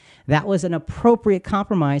hand. That was an appropriate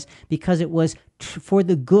compromise because it was for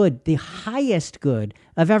the good, the highest good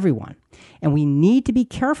of everyone. And we need to be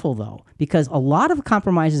careful, though, because a lot of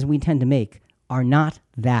compromises we tend to make are not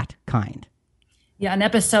that kind. Yeah, in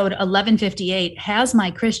episode 1158, Has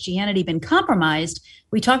My Christianity Been Compromised?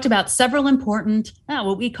 We talked about several important,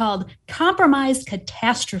 what we called compromised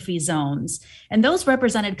catastrophe zones. And those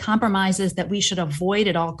represented compromises that we should avoid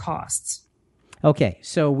at all costs. Okay,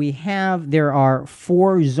 so there are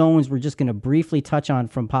 4 zones we're just going to briefly touch on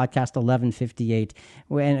from podcast 1158.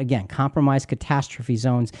 And again, compromised catastrophe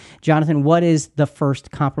zones. Jonathan, what is the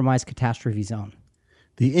first compromised catastrophe zone?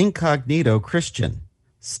 The incognito Christian.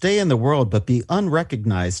 Stay in the world, but be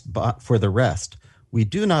unrecognized for the rest. We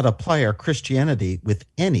do not apply our Christianity with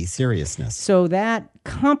any seriousness. So that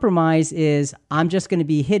compromise is, I'm just going to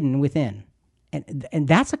be hidden within. And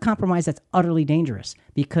that's a compromise that's utterly dangerous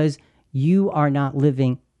because you are not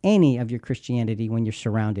living any of your Christianity when you're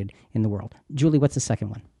surrounded in the world. Julie, what's the second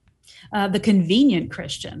one? The convenient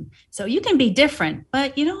Christian. So you can be different,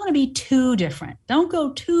 but you don't want to be too different. Don't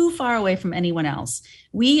go too far away from anyone else.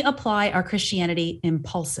 We apply our Christianity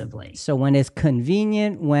impulsively. So when it's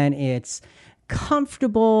convenient, when it's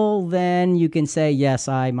comfortable, then you can say, yes,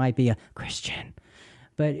 I might be a Christian.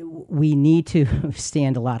 But we need to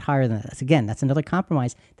stand a lot higher than that. Again, that's another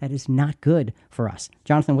compromise that is not good for us.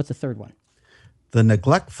 Jonathan, what's the third one? The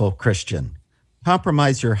neglectful Christian.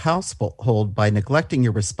 Compromise your household by neglecting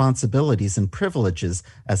your responsibilities and privileges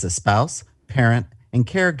as a spouse, parent, and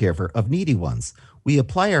caregiver of needy ones. We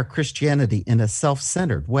apply our Christianity in a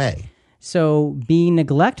self-centered way. So being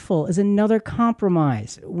neglectful is another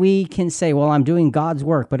compromise. We can say, well, I'm doing God's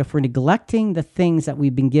work, but if we're neglecting the things that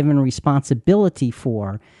we've been given responsibility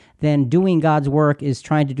for, then doing God's work is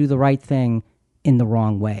trying to do the right thing in the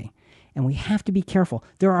wrong way. And we have to be careful.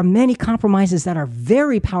 There are many compromises that are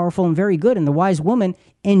very powerful and very good, and the wise woman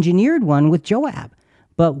engineered one with Joab.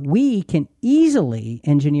 But we can easily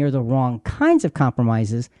engineer the wrong kinds of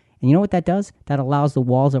compromises. And you know what that does? That allows the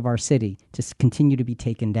walls of our city to continue to be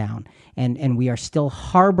taken down. And we are still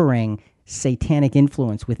harboring satanic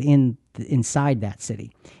influence inside that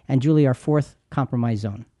city. And Julie, our fourth compromise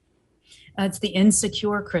zone. It's the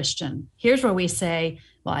insecure Christian. Here's where we say,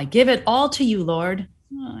 well, I give it all to you, Lord.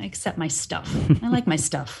 Oh, except my stuff. I like my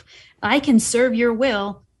stuff. I can serve your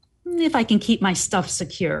will if I can keep my stuff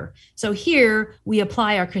secure. So here we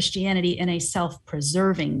apply our Christianity in a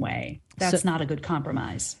self-preserving way. That's not a good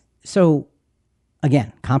compromise. So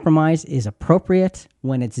again, compromise is appropriate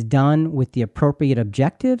when it's done with the appropriate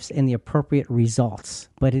objectives and the appropriate results,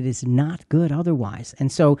 but it is not good otherwise.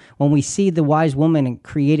 And so when we see the wise woman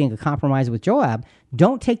creating a compromise with Joab,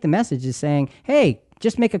 don't take the message as saying, hey,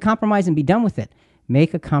 just make a compromise and be done with it.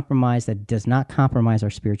 Make a compromise that does not compromise our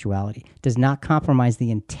spirituality, does not compromise the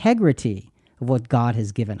integrity of what God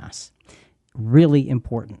has given us. Really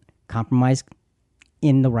important. Compromise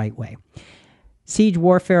in the right way. Siege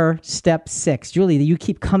warfare, step 6. Julie, you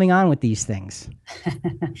keep coming on with these things.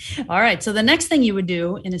 All right. So the next thing you would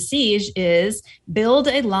do in a siege is build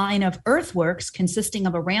a line of earthworks consisting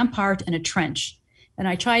of a rampart and a trench. And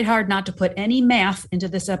I tried hard not to put any math into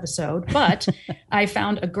this episode, but I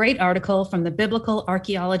found a great article from the Biblical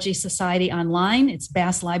Archaeology Society online. It's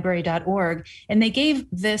basslibrary.org. And they gave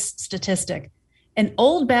this statistic. An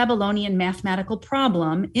old Babylonian mathematical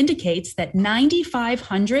problem indicates that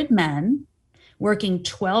 9,500 men working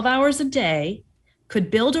 12 hours a day could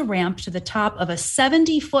build a ramp to the top of a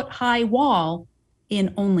 70-foot-high wall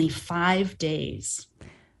in only 5 days.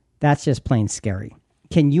 That's just plain scary.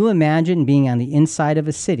 Can you imagine being on the inside of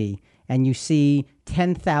a city and you see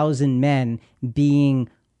 10,000 men being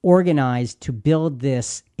organized to build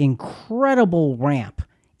this incredible ramp?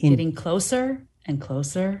 Getting closer and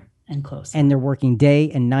closer and closer. And they're working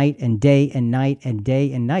day and night and day and night and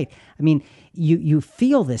day and night. I mean, you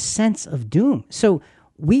feel this sense of doom. So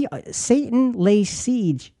Satan lays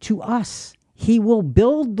siege to us. He will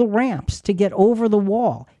build the ramps to get over the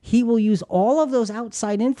wall. He will use all of those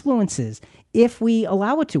outside influences if we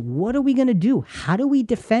allow it to. What are we going to do? How do we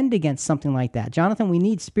defend against something like that? Jonathan, we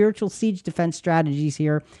need spiritual siege defense strategies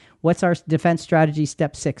here. What's our defense strategy,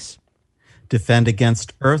 step 6? Defend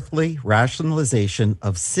against earthly rationalization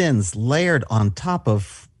of sins layered on top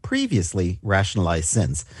of previously rationalized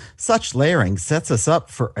sins. Such layering sets us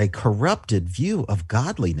up for a corrupted view of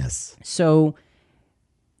godliness. So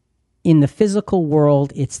in the physical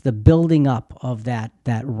world, it's the building up of that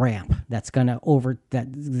ramp that's going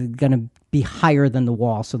to be higher than the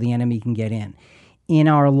wall so the enemy can get in. In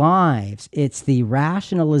our lives, it's the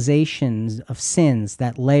rationalizations of sins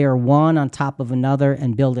that layer one on top of another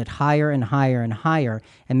and build it higher and higher and higher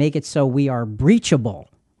and make it so we are breachable.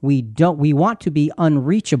 We want to be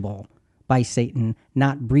unreachable by Satan,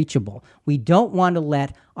 not breachable. We don't want to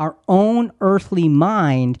let our own earthly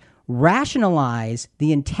mind rationalize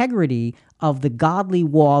the integrity of the godly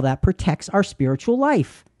wall that protects our spiritual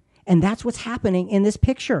life. And that's what's happening in this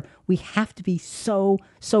picture. We have to be so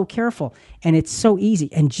careful. And it's so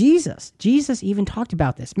easy. And Jesus even talked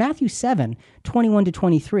about this. Matthew 7, 21 to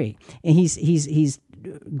 23. And he's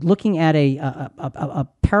looking at a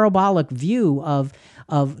parabolic view of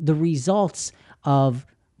the results of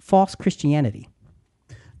false Christianity.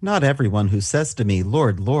 Not everyone who says to me,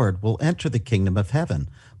 Lord, Lord, will enter the kingdom of heaven,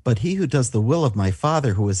 but he who does the will of my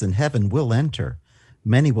Father who is in heaven will enter.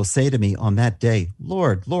 Many will say to me on that day,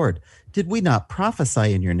 Lord, Lord, did we not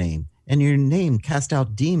prophesy in your name, and in your name cast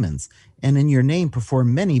out demons, and in your name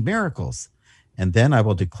perform many miracles? And then I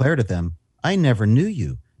will declare to them, I never knew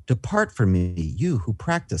you. Depart from me, you who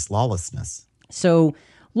practice lawlessness. So,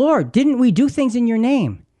 Lord, didn't we do things in your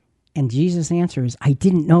name? And Jesus' answer is, I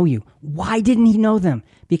didn't know you. Why didn't he know them?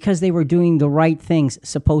 Because they were doing the right things,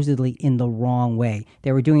 supposedly in the wrong way.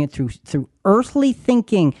 They were doing it through earthly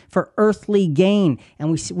thinking for earthly gain.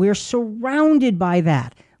 And we're surrounded by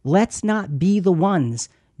that. Let's not be the ones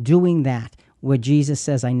doing that, where Jesus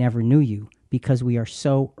says, I never knew you, because we are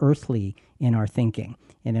so earthly in our thinking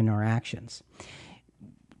and in our actions.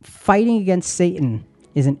 Fighting against Satan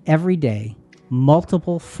is an everyday,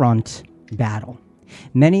 multiple front battle.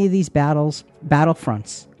 Many of these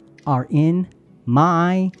battlefronts are in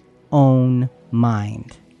my own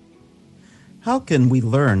mind. How can we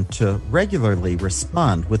learn to regularly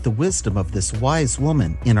respond with the wisdom of this wise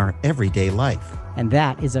woman in our everyday life? And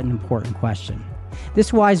that is an important question.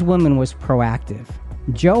 This wise woman was proactive.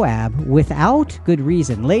 Joab, without good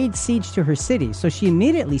reason, laid siege to her city, so she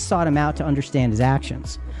immediately sought him out to understand his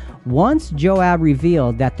actions. Once Joab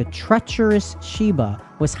revealed that the treacherous Sheba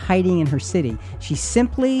was hiding in her city, she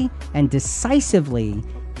simply and decisively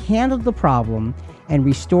handled the problem and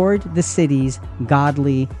restored the city's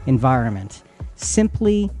godly environment.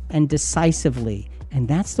 Simply and decisively. And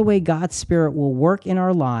that's the way God's Spirit will work in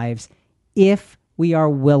our lives if we are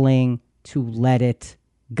willing to let it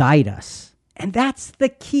guide us. And that's the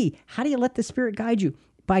key. How do you let the Spirit guide you?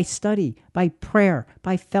 By study, by prayer,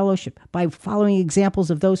 by fellowship, by following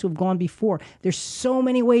examples of those who have gone before. There's so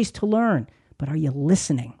many ways to learn, but are you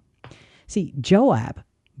listening? See, Joab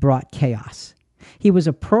brought chaos. He was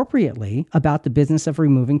appropriately about the business of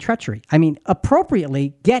removing treachery. I mean,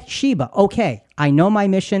 appropriately, get Sheba. Okay, I know my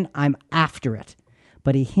mission. I'm after it.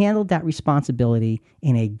 But he handled that responsibility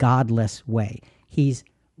in a godless way. He's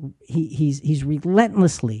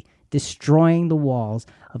relentlessly destroying the walls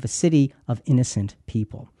of a city of innocent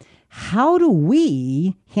people. How do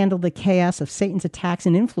we handle the chaos of Satan's attacks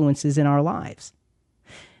and influences in our lives?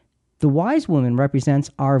 The wise woman represents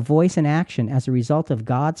our voice and action as a result of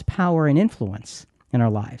God's power and influence in our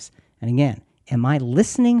lives. And again, am I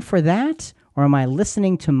listening for that, or am I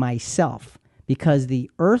listening to myself? Because the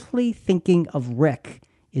earthly thinking of Rick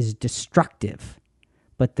is destructive,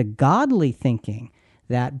 but the godly thinking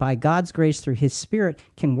that by God's grace through his Spirit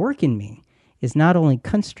can work in me is not only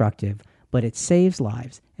constructive, but it saves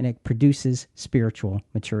lives and it produces spiritual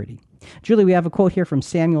maturity. Julie, we have a quote here from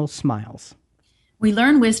Samuel Smiles. We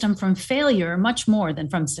learn wisdom from failure much more than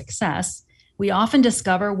from success. We often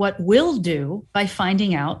discover what will do by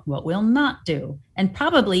finding out what will not do. And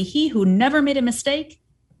probably he who never made a mistake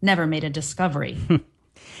never made a discovery.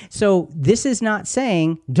 So this is not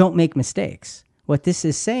saying don't make mistakes. What this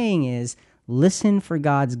is saying is listen for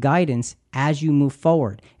God's guidance as you move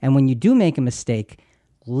forward. And when you do make a mistake,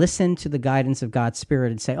 listen to the guidance of God's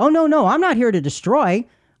Spirit and say, oh, no, I'm not here to destroy.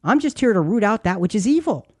 I'm just here to root out that which is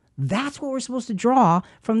evil. That's what we're supposed to draw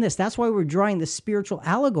from this. That's why we're drawing the spiritual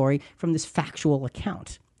allegory from this factual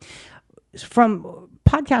account. From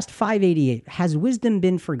podcast 588, Has Wisdom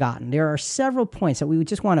Been Forgotten? There are several points that we would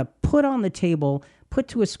just want to put on the table, put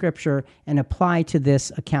to a scripture, and apply to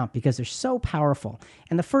this account because they're so powerful.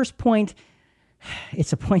 And the first point,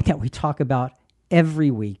 it's a point that we talk about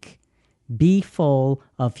every week. Be full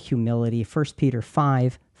of humility. 1 Peter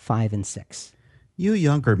 5, 5 and 6. You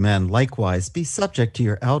younger men likewise be subject to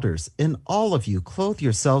your elders, and all of you clothe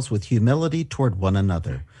yourselves with humility toward one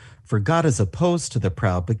another. For God is opposed to the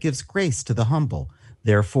proud, but gives grace to the humble.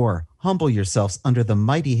 Therefore, humble yourselves under the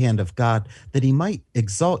mighty hand of God, that he might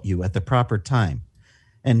exalt you at the proper time.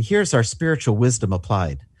 And here's our spiritual wisdom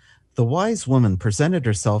applied. The wise woman presented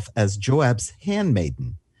herself as Joab's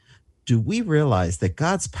handmaiden. Do we realize that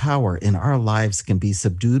God's power in our lives can be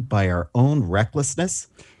subdued by our own recklessness?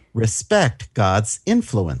 Respect God's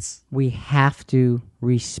influence. We have to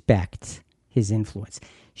respect his influence.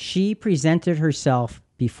 She presented herself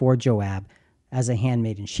before Joab as a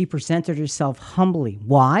handmaiden. She presented herself humbly.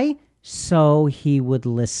 Why? So he would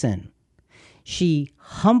listen. She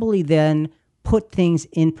humbly then put things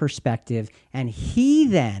in perspective, and he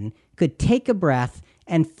then could take a breath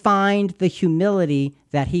and find the humility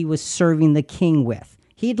that he was serving the king with.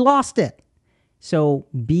 He'd lost it. So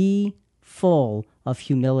be full of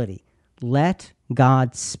humility. Let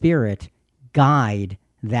God's Spirit guide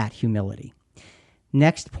that humility.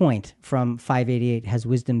 Next point from 588, Has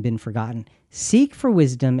Wisdom Been Forgotten? Seek for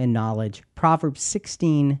wisdom and knowledge. Proverbs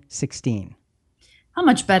 16:16. How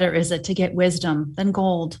much better is it to get wisdom than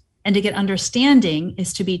gold? And to get understanding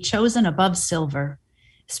is to be chosen above silver.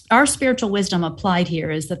 Our spiritual wisdom applied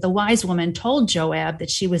here is that the wise woman told Joab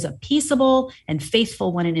that she was a peaceable and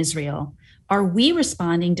faithful one in Israel. Are we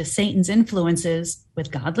responding to Satan's influences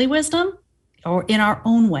with godly wisdom or in our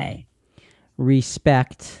own way?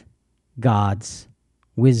 Respect God's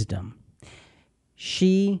wisdom.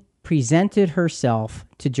 She presented herself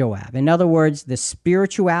to Joab. In other words, the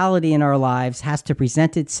spirituality in our lives has to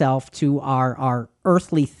present itself to our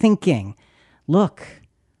earthly thinking. Look,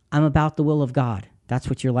 I'm about the will of God. That's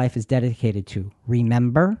what your life is dedicated to.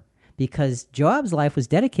 Remember? Because Joab's life was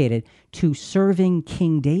dedicated to serving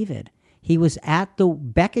King David. He was at the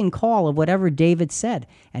beck and call of whatever David said.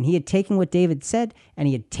 And he had taken what David said and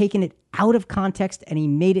he had taken it out of context and he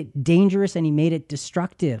made it dangerous and he made it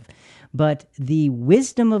destructive. But the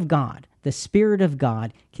wisdom of God, the Spirit of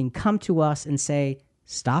God, can come to us and say,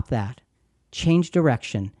 stop that, change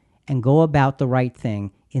direction, and go about the right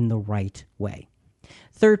thing in the right way.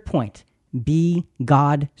 Third point, be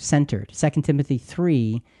God-centered. 2 Timothy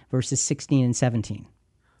 3, verses 16 and 17.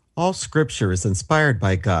 All Scripture is inspired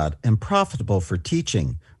by God and profitable for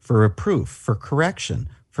teaching, for reproof, for correction,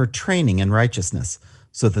 for training in righteousness,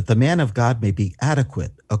 so that the man of God may be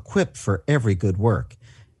adequate, equipped for every good work.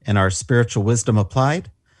 And our spiritual wisdom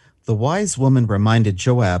applied? The wise woman reminded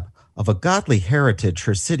Joab of a godly heritage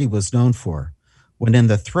her city was known for. When in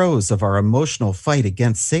the throes of our emotional fight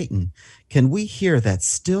against Satan, can we hear that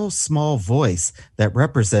still small voice that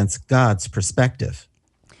represents God's perspective?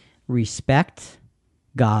 Respect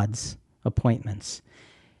God's appointments.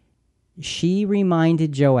 She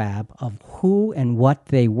reminded Joab of who and what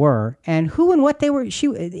they were, and who and what they were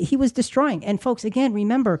he was destroying. And folks, again,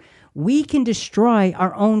 remember, we can destroy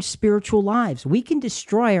our own spiritual lives. We can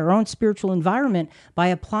destroy our own spiritual environment by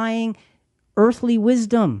applying earthly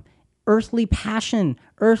wisdom, earthly passion,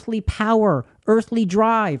 earthly power, earthly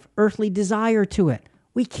drive, earthly desire to it.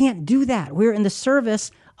 We can't do that. We're in the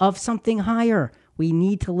service of something higher. We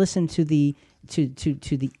need to listen to the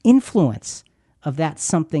influence of that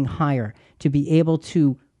something higher to be able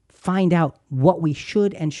to find out what we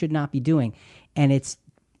should and should not be doing. And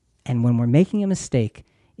when we're making a mistake,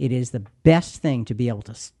 it is the best thing to be able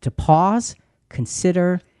to pause,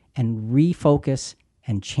 consider, and refocus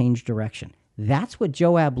and change direction. That's what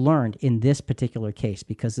Joab learned in this particular case,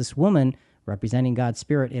 because this woman, representing God's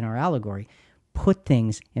Spirit in our allegory, put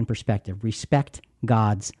things in perspective. Respect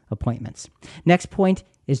God's appointments. Next point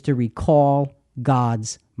is to recall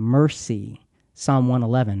God's mercy. Psalm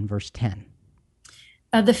 111, verse 10.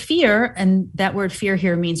 The fear, and that word fear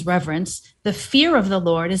here means reverence, the fear of the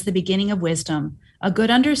Lord is the beginning of wisdom. A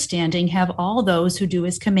good understanding have all those who do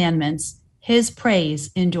his commandments. His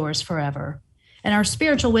praise endures forever. And our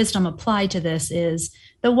spiritual wisdom applied to this is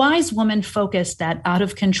the wise woman focused that out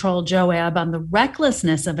of control Joab on the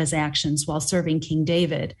recklessness of his actions while serving King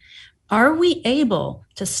David. Are we able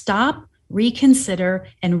to stop, reconsider,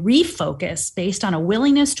 and refocus based on a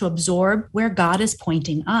willingness to absorb where God is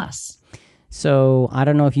pointing us? So I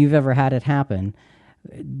don't know if you've ever had it happen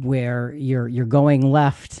where you're going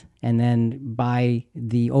left, and then by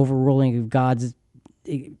the overruling of God's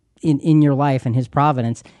in your life and his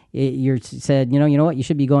providence, you're said, you know what, you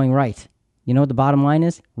should be going right. You know what the bottom line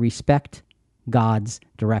is? Respect God's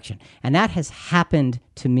direction. And that has happened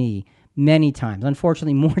to me many times.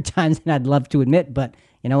 Unfortunately, more times than I'd love to admit, but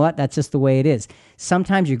you know what? That's just the way it is.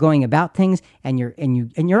 Sometimes you're going about things and you're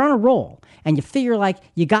on a roll and you figure like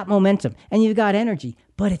you got momentum and you've got energy,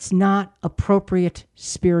 but it's not appropriate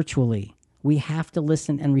spiritually. We have to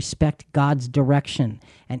listen and respect God's direction.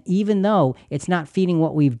 And even though it's not feeding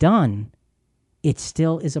what we've done, it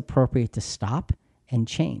still is appropriate to stop and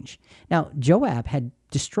change. Now, Joab had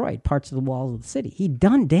destroyed parts of the walls of the city. He'd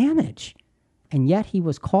done damage. And yet he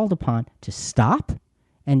was called upon to stop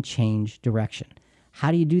and change direction. How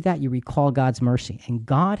do you do that? You recall God's mercy. And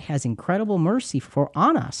God has incredible mercy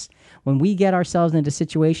on us when we get ourselves into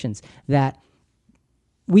situations that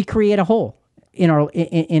we create a hole in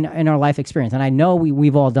our life experience. And I know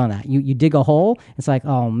we've all done that. You dig a hole, it's like,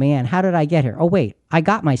 oh man, how did I get here? Oh wait, I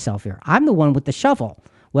got myself here. I'm the one with the shovel.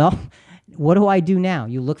 Well, what do I do now?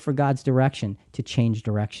 You look for God's direction to change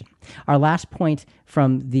direction. Our last point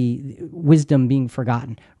from the wisdom being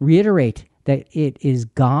forgotten, reiterate that it is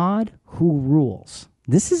God who rules.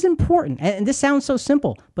 This is important. And this sounds so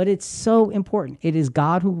simple, but it's so important. It is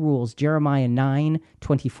God who rules. Jeremiah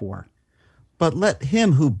 9:24. But let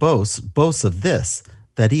him who boasts boast of this,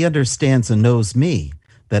 that he understands and knows me,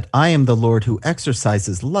 that I am the Lord who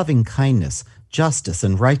exercises loving kindness, justice,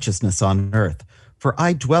 and righteousness on earth. For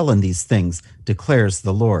I dwell in these things, declares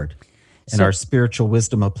the Lord. And our spiritual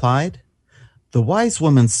wisdom applied? The wise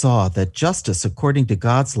woman saw that justice according to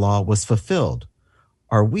God's law was fulfilled.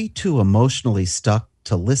 Are we too emotionally stuck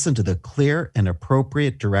to listen to the clear and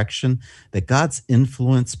appropriate direction that God's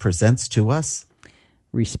influence presents to us?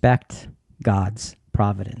 Respect God's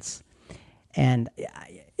providence. And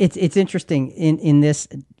it's interesting in this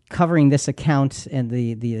covering this account and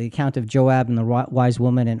the account of Joab and the wise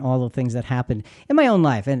woman and all the things that happened in my own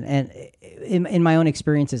life and in my own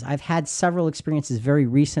experiences. I've had several experiences very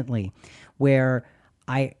recently where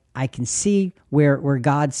I can see where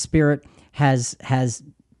God's Spirit has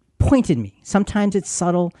pointed me. Sometimes it's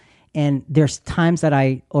subtle, and there's times that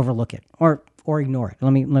I overlook it or ignore it.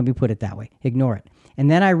 Let me put it that way. Ignore it.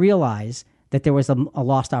 And then I realize that there was a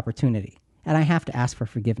lost opportunity, and I have to ask for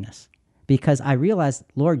forgiveness because I realized,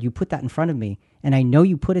 Lord, you put that in front of me, and I know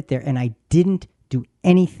you put it there, and I didn't do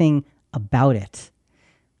anything about it.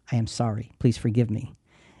 I am sorry. Please forgive me.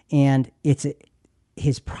 And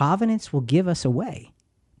His providence will give us a way,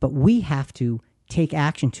 but we have to take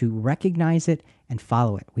action to recognize it and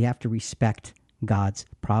follow it. We have to respect God's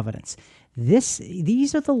providence.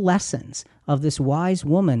 These are the lessons of this wise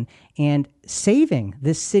woman and saving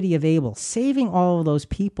this city of Abel, saving all of those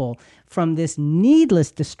people from this needless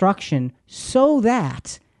destruction so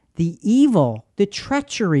that the evil, the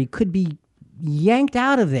treachery could be yanked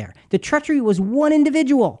out of there. The treachery was one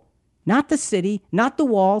individual, not the city, not the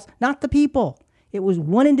walls, not the people. It was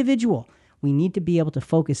one individual. We need to be able to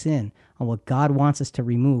focus in on what God wants us to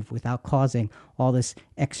remove without causing all this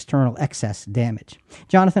external excess damage.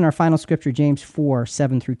 Jonathan, our final scripture, James 4,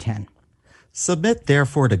 7 through 10. Submit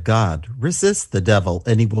therefore to God. Resist the devil,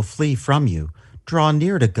 and he will flee from you. Draw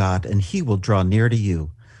near to God, and he will draw near to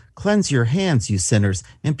you. Cleanse your hands, you sinners,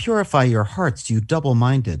 and purify your hearts, you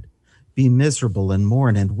double-minded. Be miserable and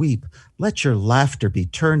mourn and weep. Let your laughter be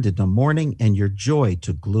turned into mourning and your joy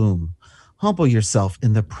to gloom. Humble yourself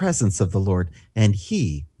in the presence of the Lord, and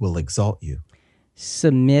he will exalt you.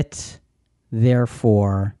 Submit,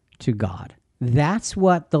 therefore, to God. That's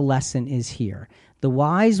what the lesson is here. The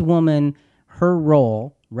wise woman, her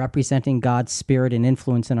role, representing God's Spirit and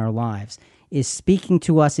influence in our lives, is speaking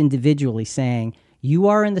to us individually, saying, you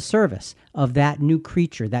are in the service of that new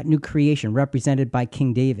creature, that new creation represented by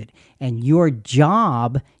King David. And your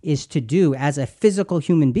job is to do, as a physical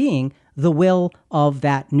human being, the will of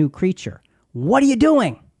that new creature. What are you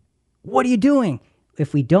doing? What are you doing?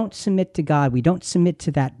 If we don't submit to God, we don't submit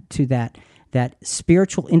to that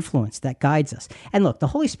spiritual influence that guides us. And look, the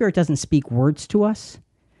Holy Spirit doesn't speak words to us,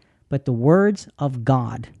 but the words of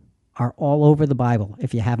God are all over the Bible,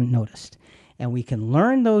 if you haven't noticed. And we can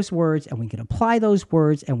learn those words, and we can apply those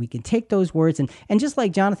words, and we can take those words. And just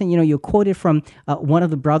like Jonathan, you quoted from one of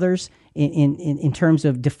the brothers in terms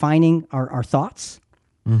of defining our thoughts.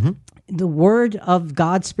 Mm-hmm. The word of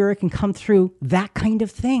God's Spirit can come through that kind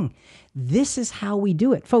of thing. This is how we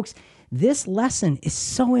do it. Folks, this lesson is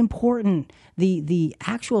so important. The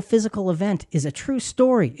actual physical event is a true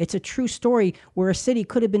story. It's a true story where a city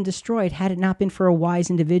could have been destroyed had it not been for a wise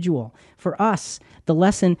individual. For us, the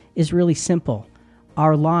lesson is really simple.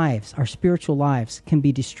 Our lives, our spiritual lives, can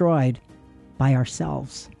be destroyed by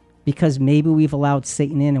ourselves because maybe we've allowed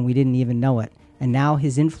Satan in and we didn't even know it. And now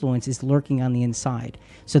his influence is lurking on the inside.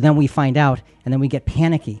 So then we find out, and then we get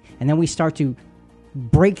panicky, and then we start to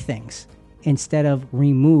break things instead of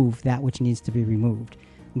remove that which needs to be removed.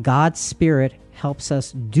 God's Spirit helps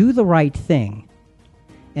us do the right thing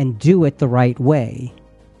and do it the right way.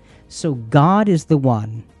 So God is the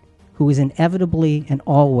one who is inevitably and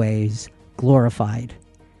always glorified.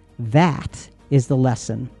 That is the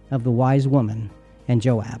lesson of the wise woman and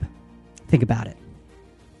Joab. Think about it.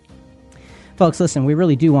 Folks, listen, we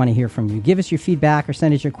really do want to hear from you. Give us your feedback or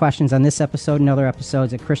send us your questions on this episode and other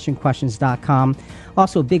episodes at ChristianQuestions.com.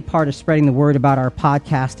 Also, a big part of spreading the word about our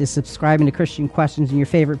podcast is subscribing to Christian Questions in your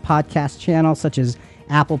favorite podcast channels, such as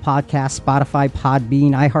Apple Podcasts, Spotify,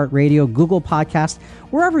 Podbean, iHeartRadio, Google Podcasts,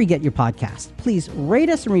 wherever you get your podcast. Please rate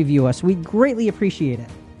us and review us. We greatly appreciate it.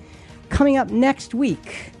 Coming up next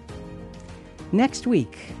week.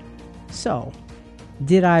 So,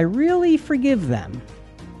 did I really forgive them?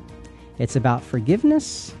 It's about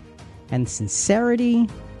forgiveness and sincerity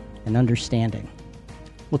and understanding.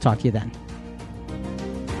 We'll talk to you then.